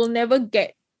she will never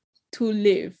get to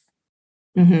live.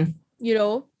 You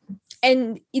know?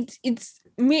 And it's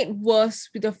made worse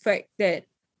with the fact that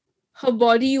her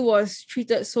body was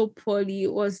treated so poorly.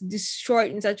 It was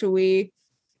destroyed in such a way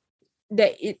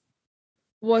that it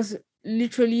was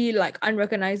literally like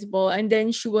unrecognizable, and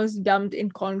then she was dumped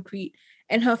in concrete,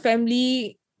 and her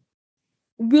family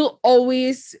will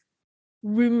always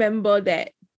remember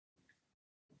that.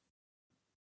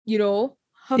 You know,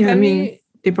 her family. I mean,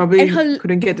 they probably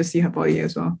couldn't get to see her body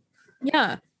as well.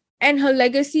 Yeah. And her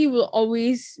legacy will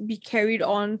always be carried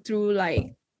on through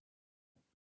like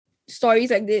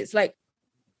stories like this, like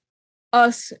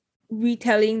us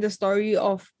retelling the story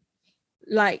of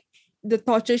like the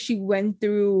torture she went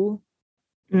through.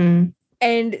 And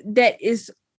that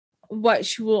is what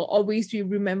she will always be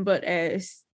remembered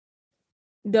as,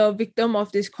 the victim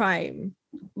of this crime.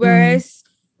 Whereas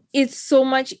it's so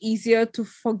much easier to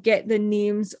forget the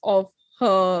names of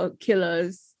her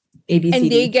killers. ABCD.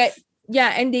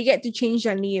 And they get to change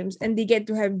their names, and they get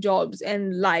to have jobs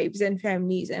and lives and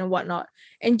families and whatnot.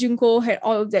 And Junko had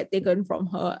all of that taken from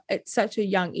her at such a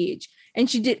young age, and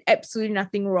she did absolutely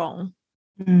nothing wrong.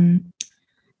 I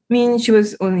mean, she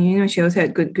was only, she also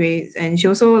had good grades, and she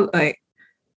also like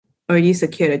already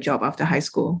secured a job after high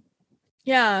school.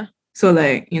 Yeah. So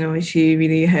like, she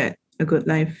really had a good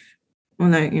life, or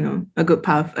like, a good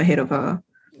path ahead of her.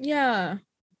 Yeah.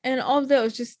 And all of that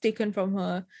was just taken from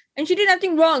her. And she did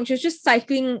nothing wrong. She was just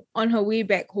cycling on her way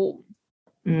back home.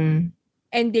 Mm.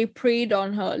 And they preyed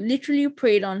on her, literally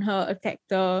preyed on her,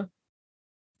 attacked her.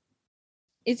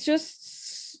 It's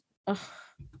just...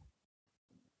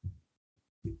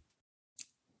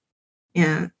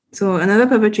 Yeah. So another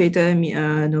perpetrator,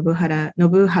 Nobuharu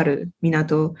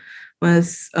Minato,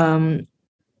 was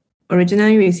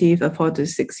originally received a 4 to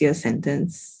 6 year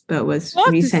sentence, but was 4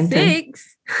 to resentenced.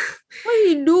 6? What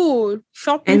did he do?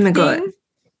 Shoplifting? Oh my god.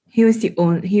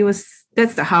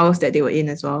 That's the house that they were in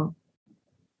as well.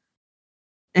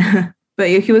 But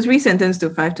he was resentenced to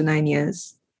 5 to 9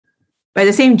 years by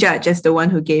the same judge as the one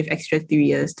who gave extra 3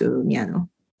 years to Miyano.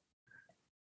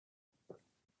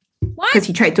 What? Because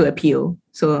he tried to appeal,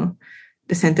 so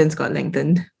the sentence got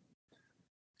lengthened.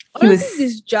 Honestly,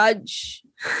 this judge,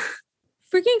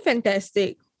 freaking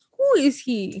fantastic. Who is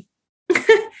he?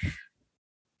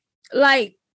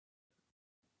 Like,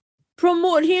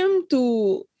 promote him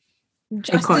to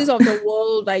justice of the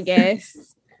world, I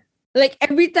guess. Like,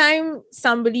 every time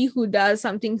somebody who does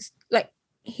something like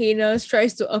heinous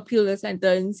tries to appeal the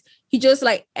sentence, he just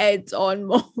like adds on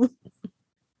more.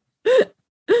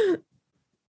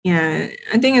 Yeah,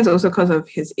 I think it's also because of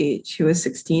his age. He was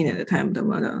 16 at the time of the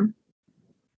murder.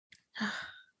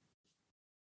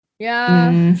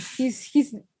 Yeah,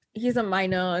 he's a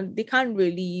minor. They can't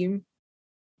really...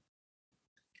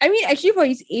 I mean, actually, for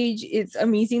his age, it's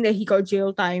amazing that he got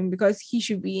jail time because he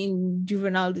should be in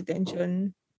juvenile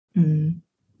detention.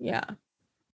 Yeah.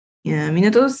 Yeah,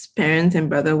 Minato's parents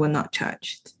and brother were not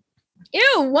charged.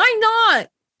 Ew, why not?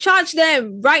 Charge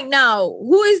them right now.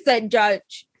 Who is that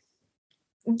judge?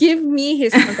 Give me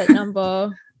his contact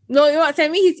number. No, you know what?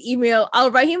 Send me his email.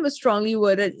 I'll write him a strongly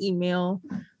worded email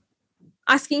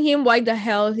asking him why the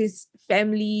hell his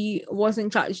family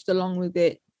wasn't charged along with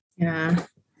it. Yeah.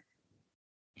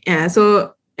 Yeah,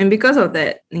 so, and because of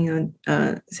that,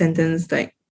 sentence,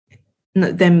 like,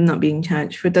 them not being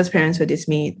charged, Furuta's parents were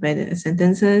dismayed by the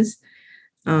sentences.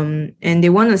 And they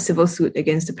won a civil suit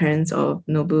against the parents of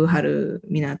Nobuharu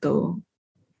Minato,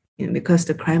 because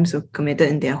the crimes were committed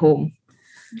in their home.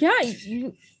 Yeah.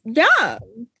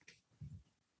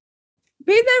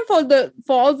 Pay them for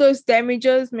all those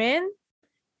damages, man.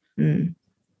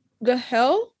 The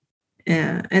hell?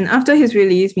 Yeah. And after his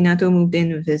release, Minato moved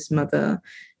in with his mother,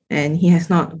 and he has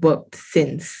not worked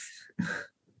since.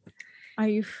 Are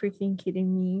you freaking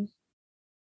kidding me?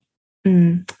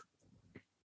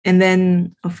 And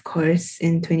then, of course,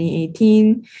 in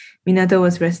 2018, Minato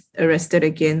was arrested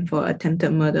again for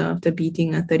attempted murder after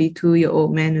beating a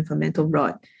 32-year-old man with a metal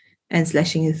rod and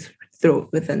slashing his throat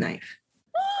with a knife.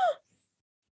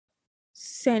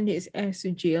 Send his ass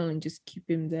to jail and just keep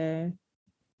him there.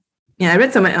 Yeah, I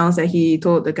read somewhere else that he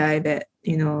told the guy that,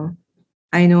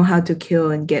 I know how to kill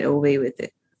and get away with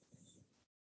it.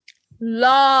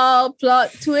 Lol, plot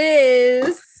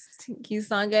twist. He's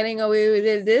not getting away with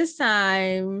it this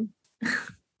time.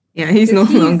 Yeah, he's no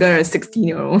longer a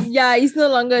 16-year-old. Yeah, he's no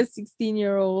longer a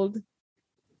 16-year-old.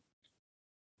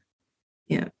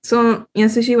 Yeah. So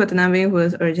Yasushi Watanabe, who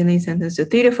was originally sentenced to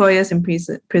 3 to 4 years in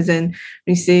prison,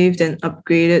 received an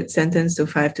upgraded sentence to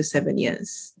 5 to 7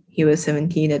 years. He was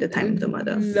 17 at the time of the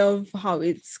murder. Love how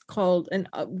it's called an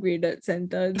upgraded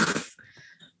sentence.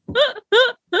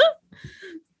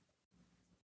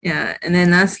 Yeah, and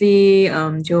then lastly,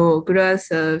 Joe Ogura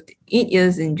served 8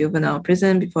 years in juvenile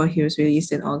prison before he was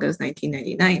released in August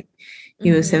 1999.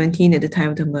 He was 17 at the time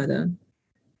of the murder.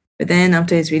 But then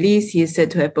after his release, he is said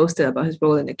to have boasted about his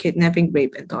role in the kidnapping,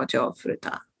 rape, and torture of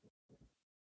Furuta.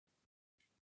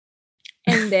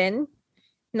 And then,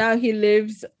 now he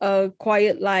lives a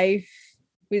quiet life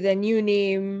with a new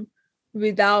name,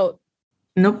 without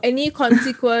any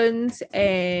consequence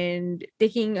and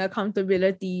taking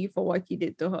accountability for what he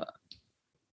did to her.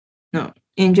 No.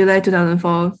 In July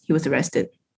 2004, he was arrested.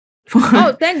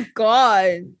 Oh, thank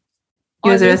God. He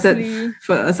was arrested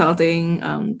for assaulting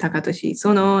Takatoshi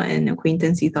Sono, an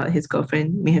acquaintance he thought his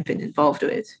girlfriend may have been involved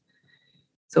with.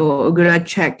 So Ogura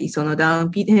tracked Isono down,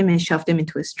 beat him, and shoved him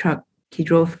into his truck. He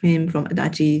drove him from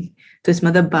Adachi to his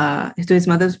mother's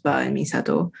bar in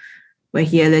Misato, where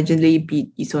he allegedly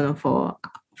beat Isono for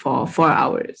 4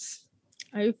 hours.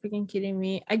 Are you freaking kidding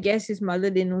me? I guess his mother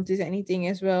didn't notice anything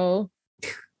as well.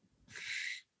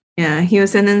 Yeah, he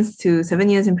was sentenced to 7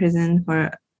 years in prison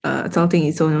for assaulting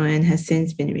Isono and has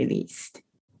since been released.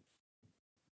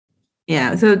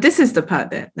 Yeah, so this is the part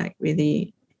that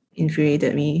really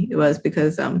infuriated me. It was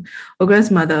because Ogura's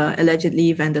mother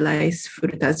allegedly vandalized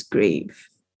Furuta's grave.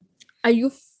 Are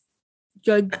you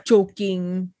you're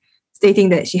joking? Stating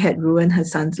that she had ruined her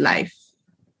son's life.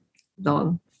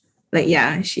 Lol. Like,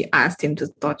 yeah, she asked him to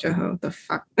torture her. What the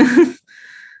fuck?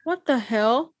 What the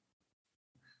hell?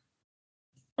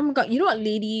 Oh my god, you know what,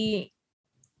 lady?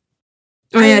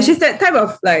 Oh yeah, she's that type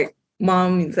of like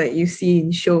mom. It's like you see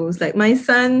in shows. Like, my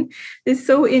son is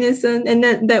so innocent, and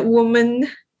that woman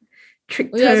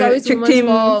tricked Yeah, it's her, always tricked woman's him.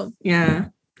 fault. Yeah,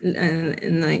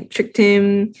 and like tricked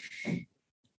him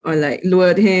or like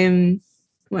lured him,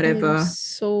 whatever. I'm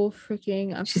so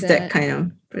freaking upset. She's that kind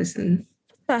of person.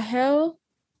 What the hell?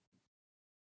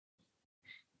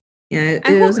 Yeah,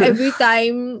 I hope every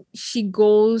time she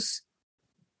goes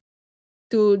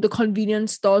to the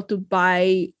convenience store to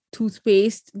buy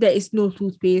toothpaste, there is no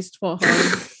toothpaste for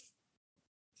her.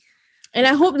 And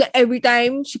I hope that every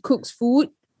time she cooks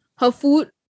food, her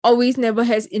food always never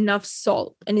has enough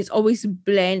salt and it's always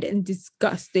bland and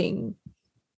disgusting.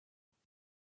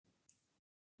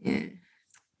 Yeah.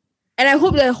 And I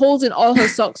hope there are holes in all her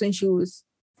socks and shoes.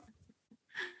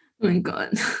 Oh my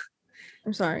god.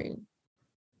 I'm sorry.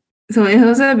 So it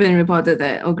has also been reported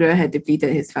that Ogra had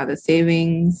depleted his father's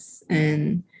savings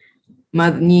and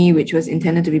money, which was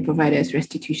intended to be provided as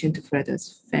restitution to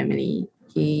Fredda's family.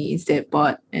 He instead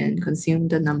bought and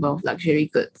consumed a number of luxury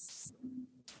goods.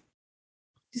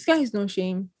 This guy has no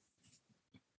shame.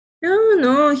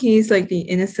 No, he's like the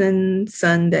innocent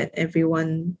son that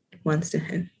everyone wants to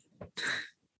have.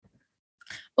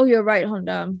 Oh, you're right,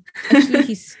 Honda. Actually,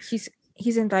 he's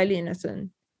entirely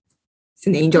innocent. He's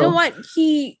an angel. You know what?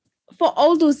 For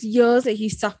all those years that he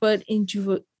suffered in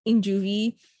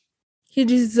juvie, he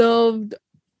deserved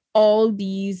all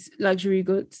these luxury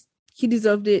goods. He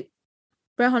deserved it.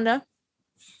 Right, Honda?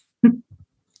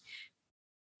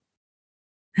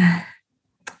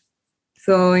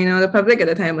 So, the public at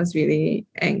the time was really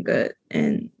angered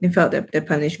and they felt that the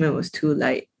punishment was too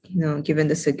light, given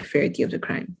the severity of the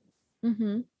crime.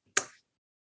 Mm-hmm.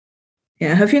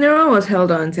 Yeah, her funeral was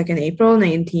held on 2nd April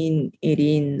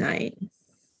 1989.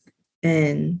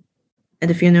 And at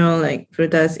the funeral, like,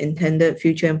 Fredda's intended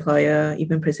future employer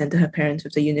even presented her parents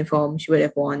with the uniform she would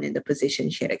have worn in the position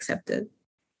she had accepted.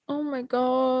 Oh my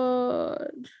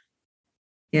god.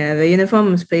 Yeah, the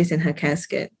uniform was placed in her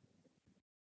casket.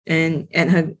 And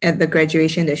at the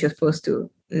graduation that she was supposed to,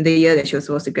 the year that she was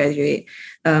supposed to graduate,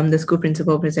 the school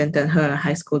principal presented her a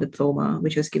high school diploma,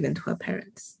 which was given to her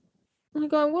parents. Oh my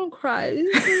god, I'm gonna cry.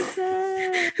 This is so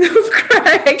sad. Don't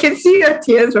cry. I can see your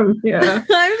tears from here. I'm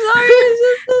sorry, it's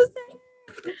just so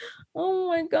sad. Oh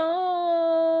my god.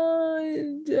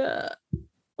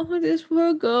 Oh, this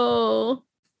poor girl.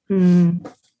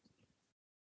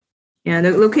 Yeah,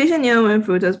 the location near where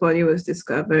Fredda's body was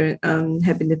discovered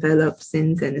had been developed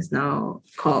since and is now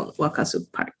called Wakasu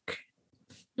Park.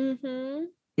 Mm-hmm.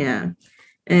 Yeah.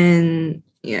 And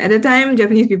at the time,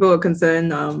 Japanese people were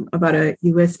concerned about a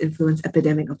US-influenced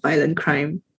epidemic of violent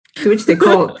crime, to which they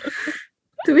called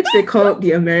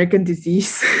the American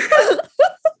disease.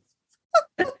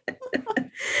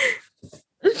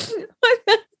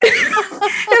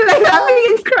 I'm like laughing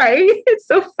and crying. It's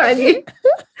so funny.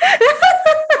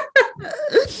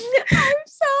 I'm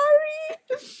sorry.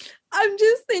 I'm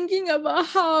just thinking about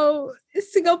how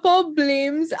Singapore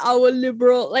blames our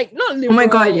liberal, like not liberal. Oh my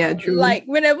god, yeah, true. Like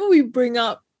whenever we bring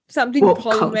up something Woke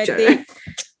problematic, culture.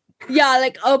 Yeah,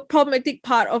 like a problematic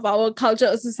part of our culture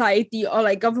or society or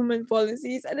like government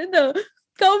policies, and then the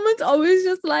government's always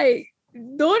just like,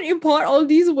 don't import all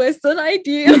these Western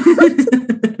ideals.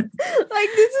 Like,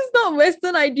 this is not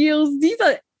Western ideals. These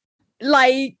are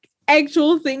like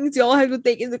actual things y'all have to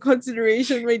take into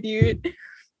consideration, my dude.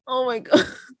 Oh my god.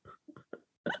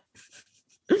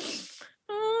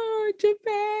 Oh,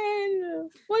 Japan.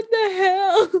 What the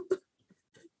hell?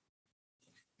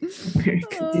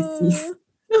 American disease.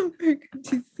 American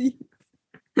disease.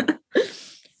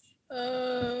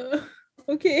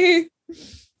 Okay.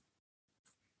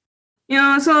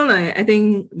 So like I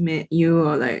think you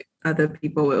or like other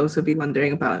people will also be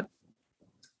wondering about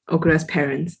Okura's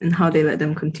parents and how they let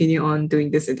them continue on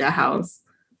doing this in their house.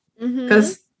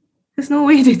 Because there's no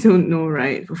way they don't know,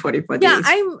 right? For 44 days. Yeah,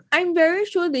 I'm very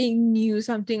sure they knew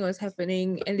something was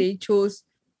happening and they chose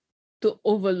to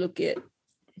overlook it.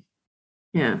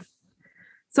 Yeah.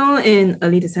 So in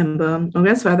early December,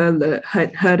 Okura's father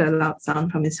heard a loud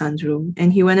sound from his son's room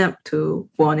and he went up to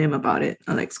warn him about it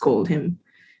or like scold him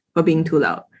for being too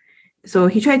loud. So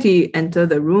he tried to enter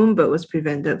the room but was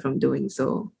prevented from doing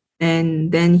so.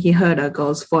 And then he heard a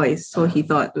girl's voice. So he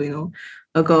thought,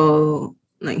 a girl,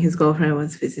 like his girlfriend,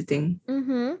 was visiting.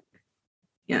 Mm-hmm.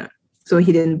 Yeah. So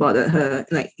he didn't bother her,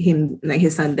 like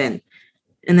his son then.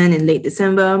 And then in late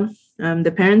December,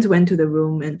 the parents went to the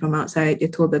room and from outside, they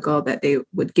told the girl that they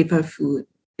would give her food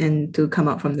and to come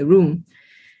out from the room.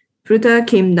 Fruta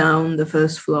came down the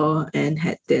first floor and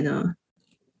had dinner.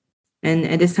 And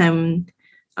at this time,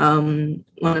 one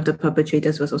of the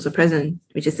perpetrators was also present,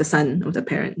 which is the son of the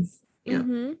parents,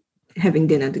 having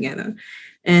dinner together.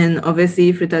 And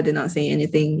obviously, Fruta did not say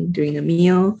anything during the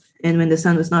meal. And when the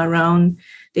son was not around,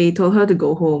 they told her to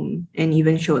go home and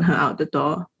even showed her out the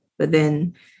door. But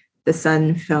then the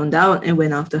son found out and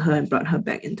went after her and brought her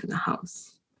back into the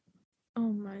house.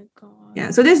 Oh my God.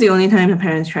 Yeah, so this is the only time the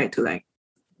parents tried to like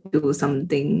do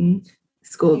something,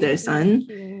 scold their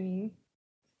son.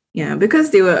 Yeah,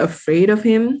 because they were afraid of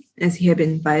him, as he had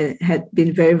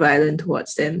been very violent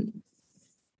towards them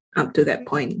up to that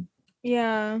point.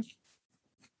 Yeah.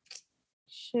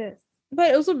 Shit.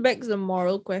 But it also begs the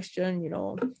moral question,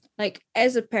 like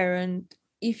as a parent,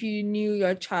 if you knew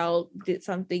your child did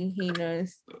something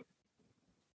heinous,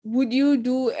 would you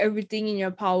do everything in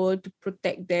your power to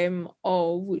protect them,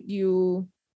 or would you,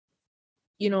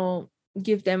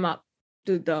 give them up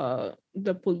to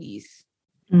the police?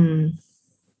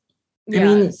 Yeah, I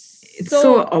mean, it's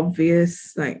so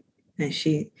obvious, like, that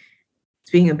she's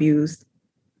being abused.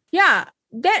 Yeah,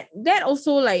 that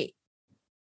also, like,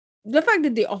 the fact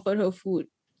that they offered her food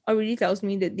already tells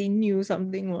me that they knew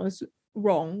something was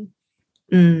wrong.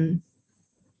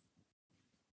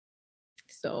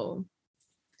 So,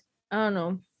 I don't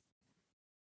know.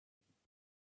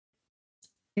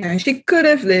 Yeah, she could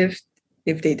have lived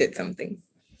if they did something.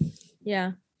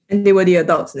 Yeah. And they were the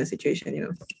adults in the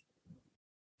situation,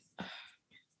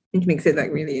 Which makes it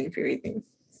like really infuriating.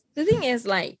 The thing is,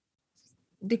 like,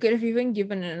 they could have even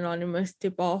given an anonymous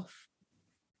tip-off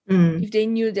if they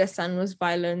knew their son was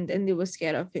violent and they were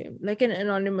scared of him. Like, an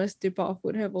anonymous tip-off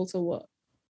would have also worked.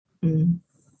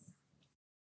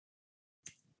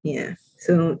 Yeah.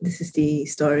 So this is the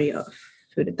story of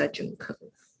Fruta Junko.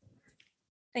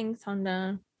 Thanks,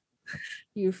 Honda.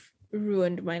 You've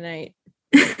ruined my night.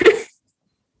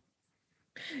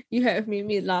 You have made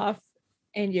me laugh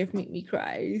and you have made me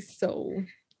cry. So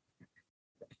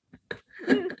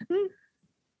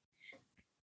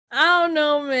I don't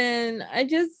know, man.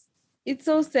 It's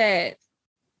so sad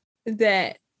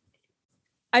that,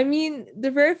 I mean,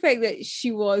 the very fact that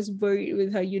she was buried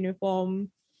with her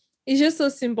uniform is just so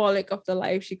symbolic of the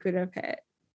life she could have had.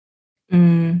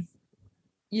 And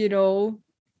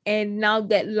now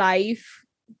that life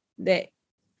that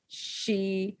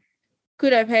she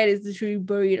could have had is literally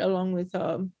buried along with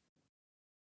her.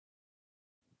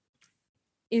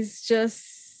 It's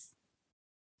just,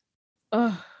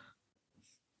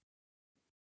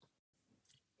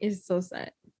 it's so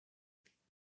sad.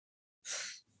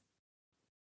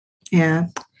 Yeah.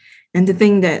 And to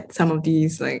think that some of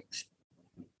these like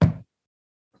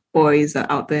boys are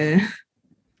out there.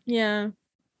 Yeah.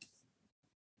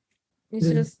 It's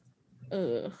just,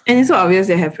 and it's so obvious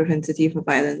they have propensity for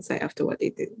violence like after what they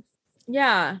did.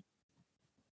 Yeah.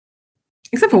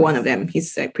 Except for one of them.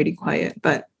 He's like pretty quiet,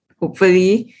 but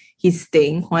hopefully he's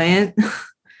staying quiet.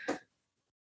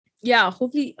 Yeah,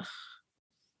 hopefully.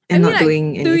 And not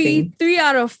doing anything. 3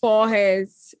 out of 4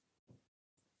 has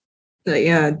done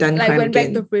like crime went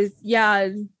again. back to prison. Yeah.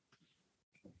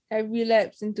 Have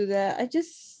relapsed into that. I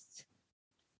just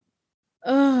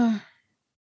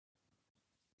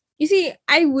you see,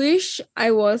 I wish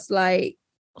I was like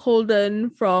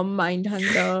Holden from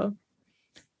Mindhunter,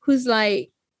 who's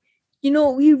like,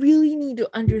 we really need to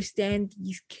understand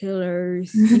these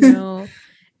killers.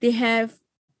 They have,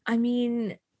 I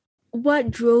mean, what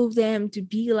drove them to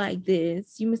be like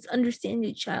this? You must understand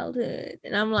your childhood.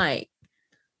 And I'm like,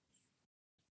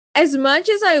 as much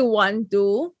as I want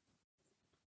to,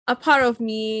 a part of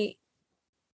me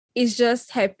is just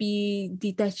happy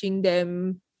detaching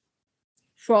them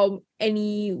from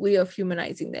any way of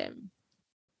humanizing them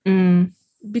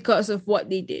because of what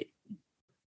they did.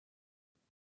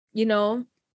 And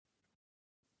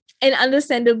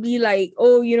understandably, like,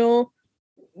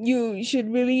 you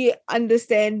should really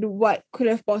understand what could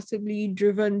have possibly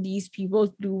driven these people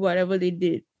to do whatever they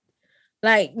did.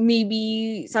 Like,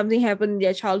 maybe something happened in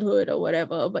their childhood or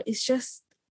whatever, but it's just,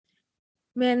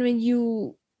 man, when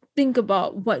you think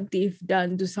about what they've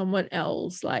done to someone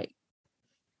else, like,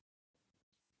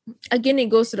 again, it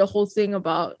goes to the whole thing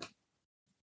about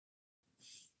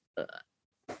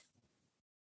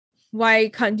why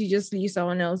can't you just leave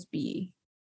someone else be?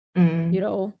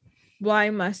 Why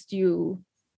must you?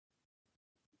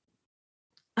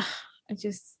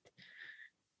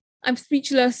 I'm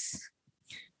speechless.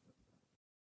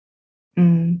 I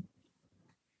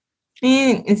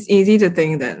mean, it's easy to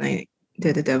think that like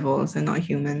they're the devils and not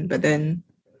human, but then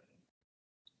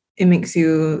it makes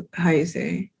you,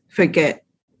 forget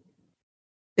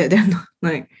that they're not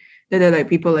like that they're like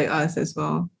people like us as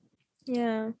well.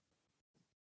 Yeah.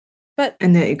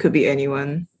 And then it could be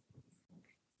anyone.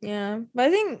 Yeah, but I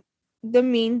think the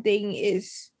main thing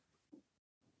is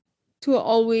to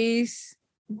always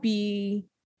be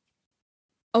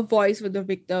a voice for the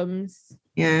victims.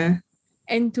 Yeah.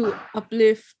 And to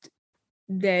uplift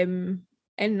them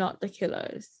and not the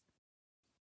killers.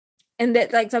 And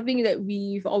that's like something that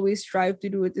we've always strived to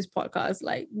do with this podcast.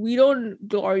 Like, we don't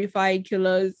glorify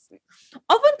killers.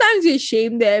 Oftentimes we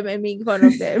shame them and make fun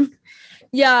of them.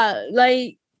 Yeah,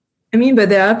 like, I mean, but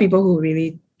there are people who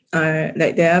really are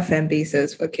like, there are fan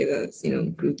bases for killers,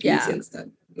 groupies and stuff.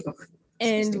 Oh,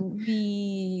 and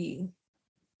we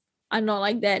are not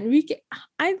like that. And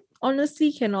I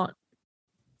honestly cannot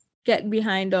get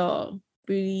behind a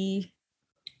really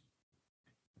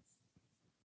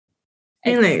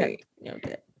like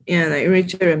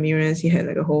Richard Ramirez, he had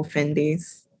like a whole fan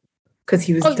base because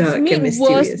he was dark and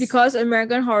mysterious. Worse because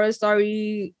American Horror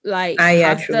Story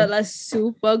casted a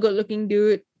super good looking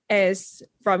dude as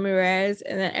Ramirez,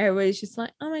 and then everybody's just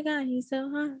like, oh my god, he's so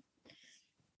hot.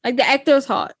 Like, the actor's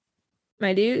hot,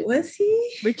 my dude. Was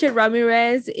he? Richard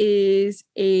Ramirez is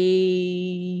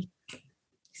a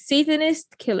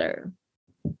Satanist killer.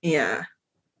 Yeah.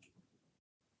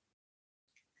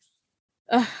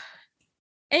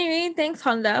 Anyway, thanks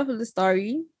Honda for the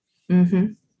story. Mm-hmm.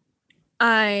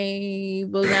 I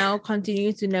will now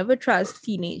continue to never trust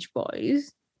teenage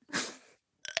boys.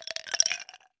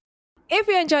 If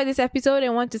you enjoyed this episode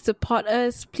and want to support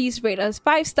us, please rate us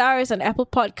 5 stars on Apple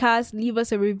Podcasts, leave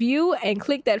us a review, and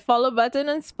click that follow button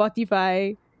on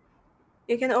Spotify.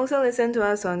 You can also listen to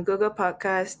us on Google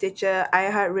Podcasts, Stitcher,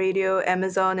 iHeartRadio,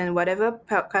 Amazon, and whatever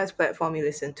podcast platform you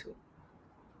listen to.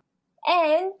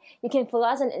 And you can follow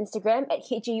us on Instagram at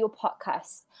HGU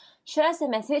Podcast. Shoot us a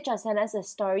message or send us a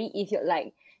story if you'd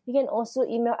like. You can also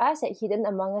email us at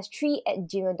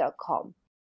hiddenamongus3@gmail.com.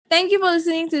 Thank you for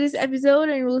listening to this episode,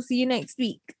 and we'll see you next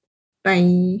week.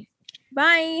 Bye.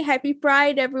 Bye. Happy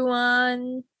Pride,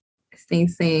 everyone. Stay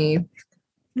safe.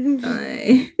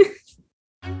 Bye.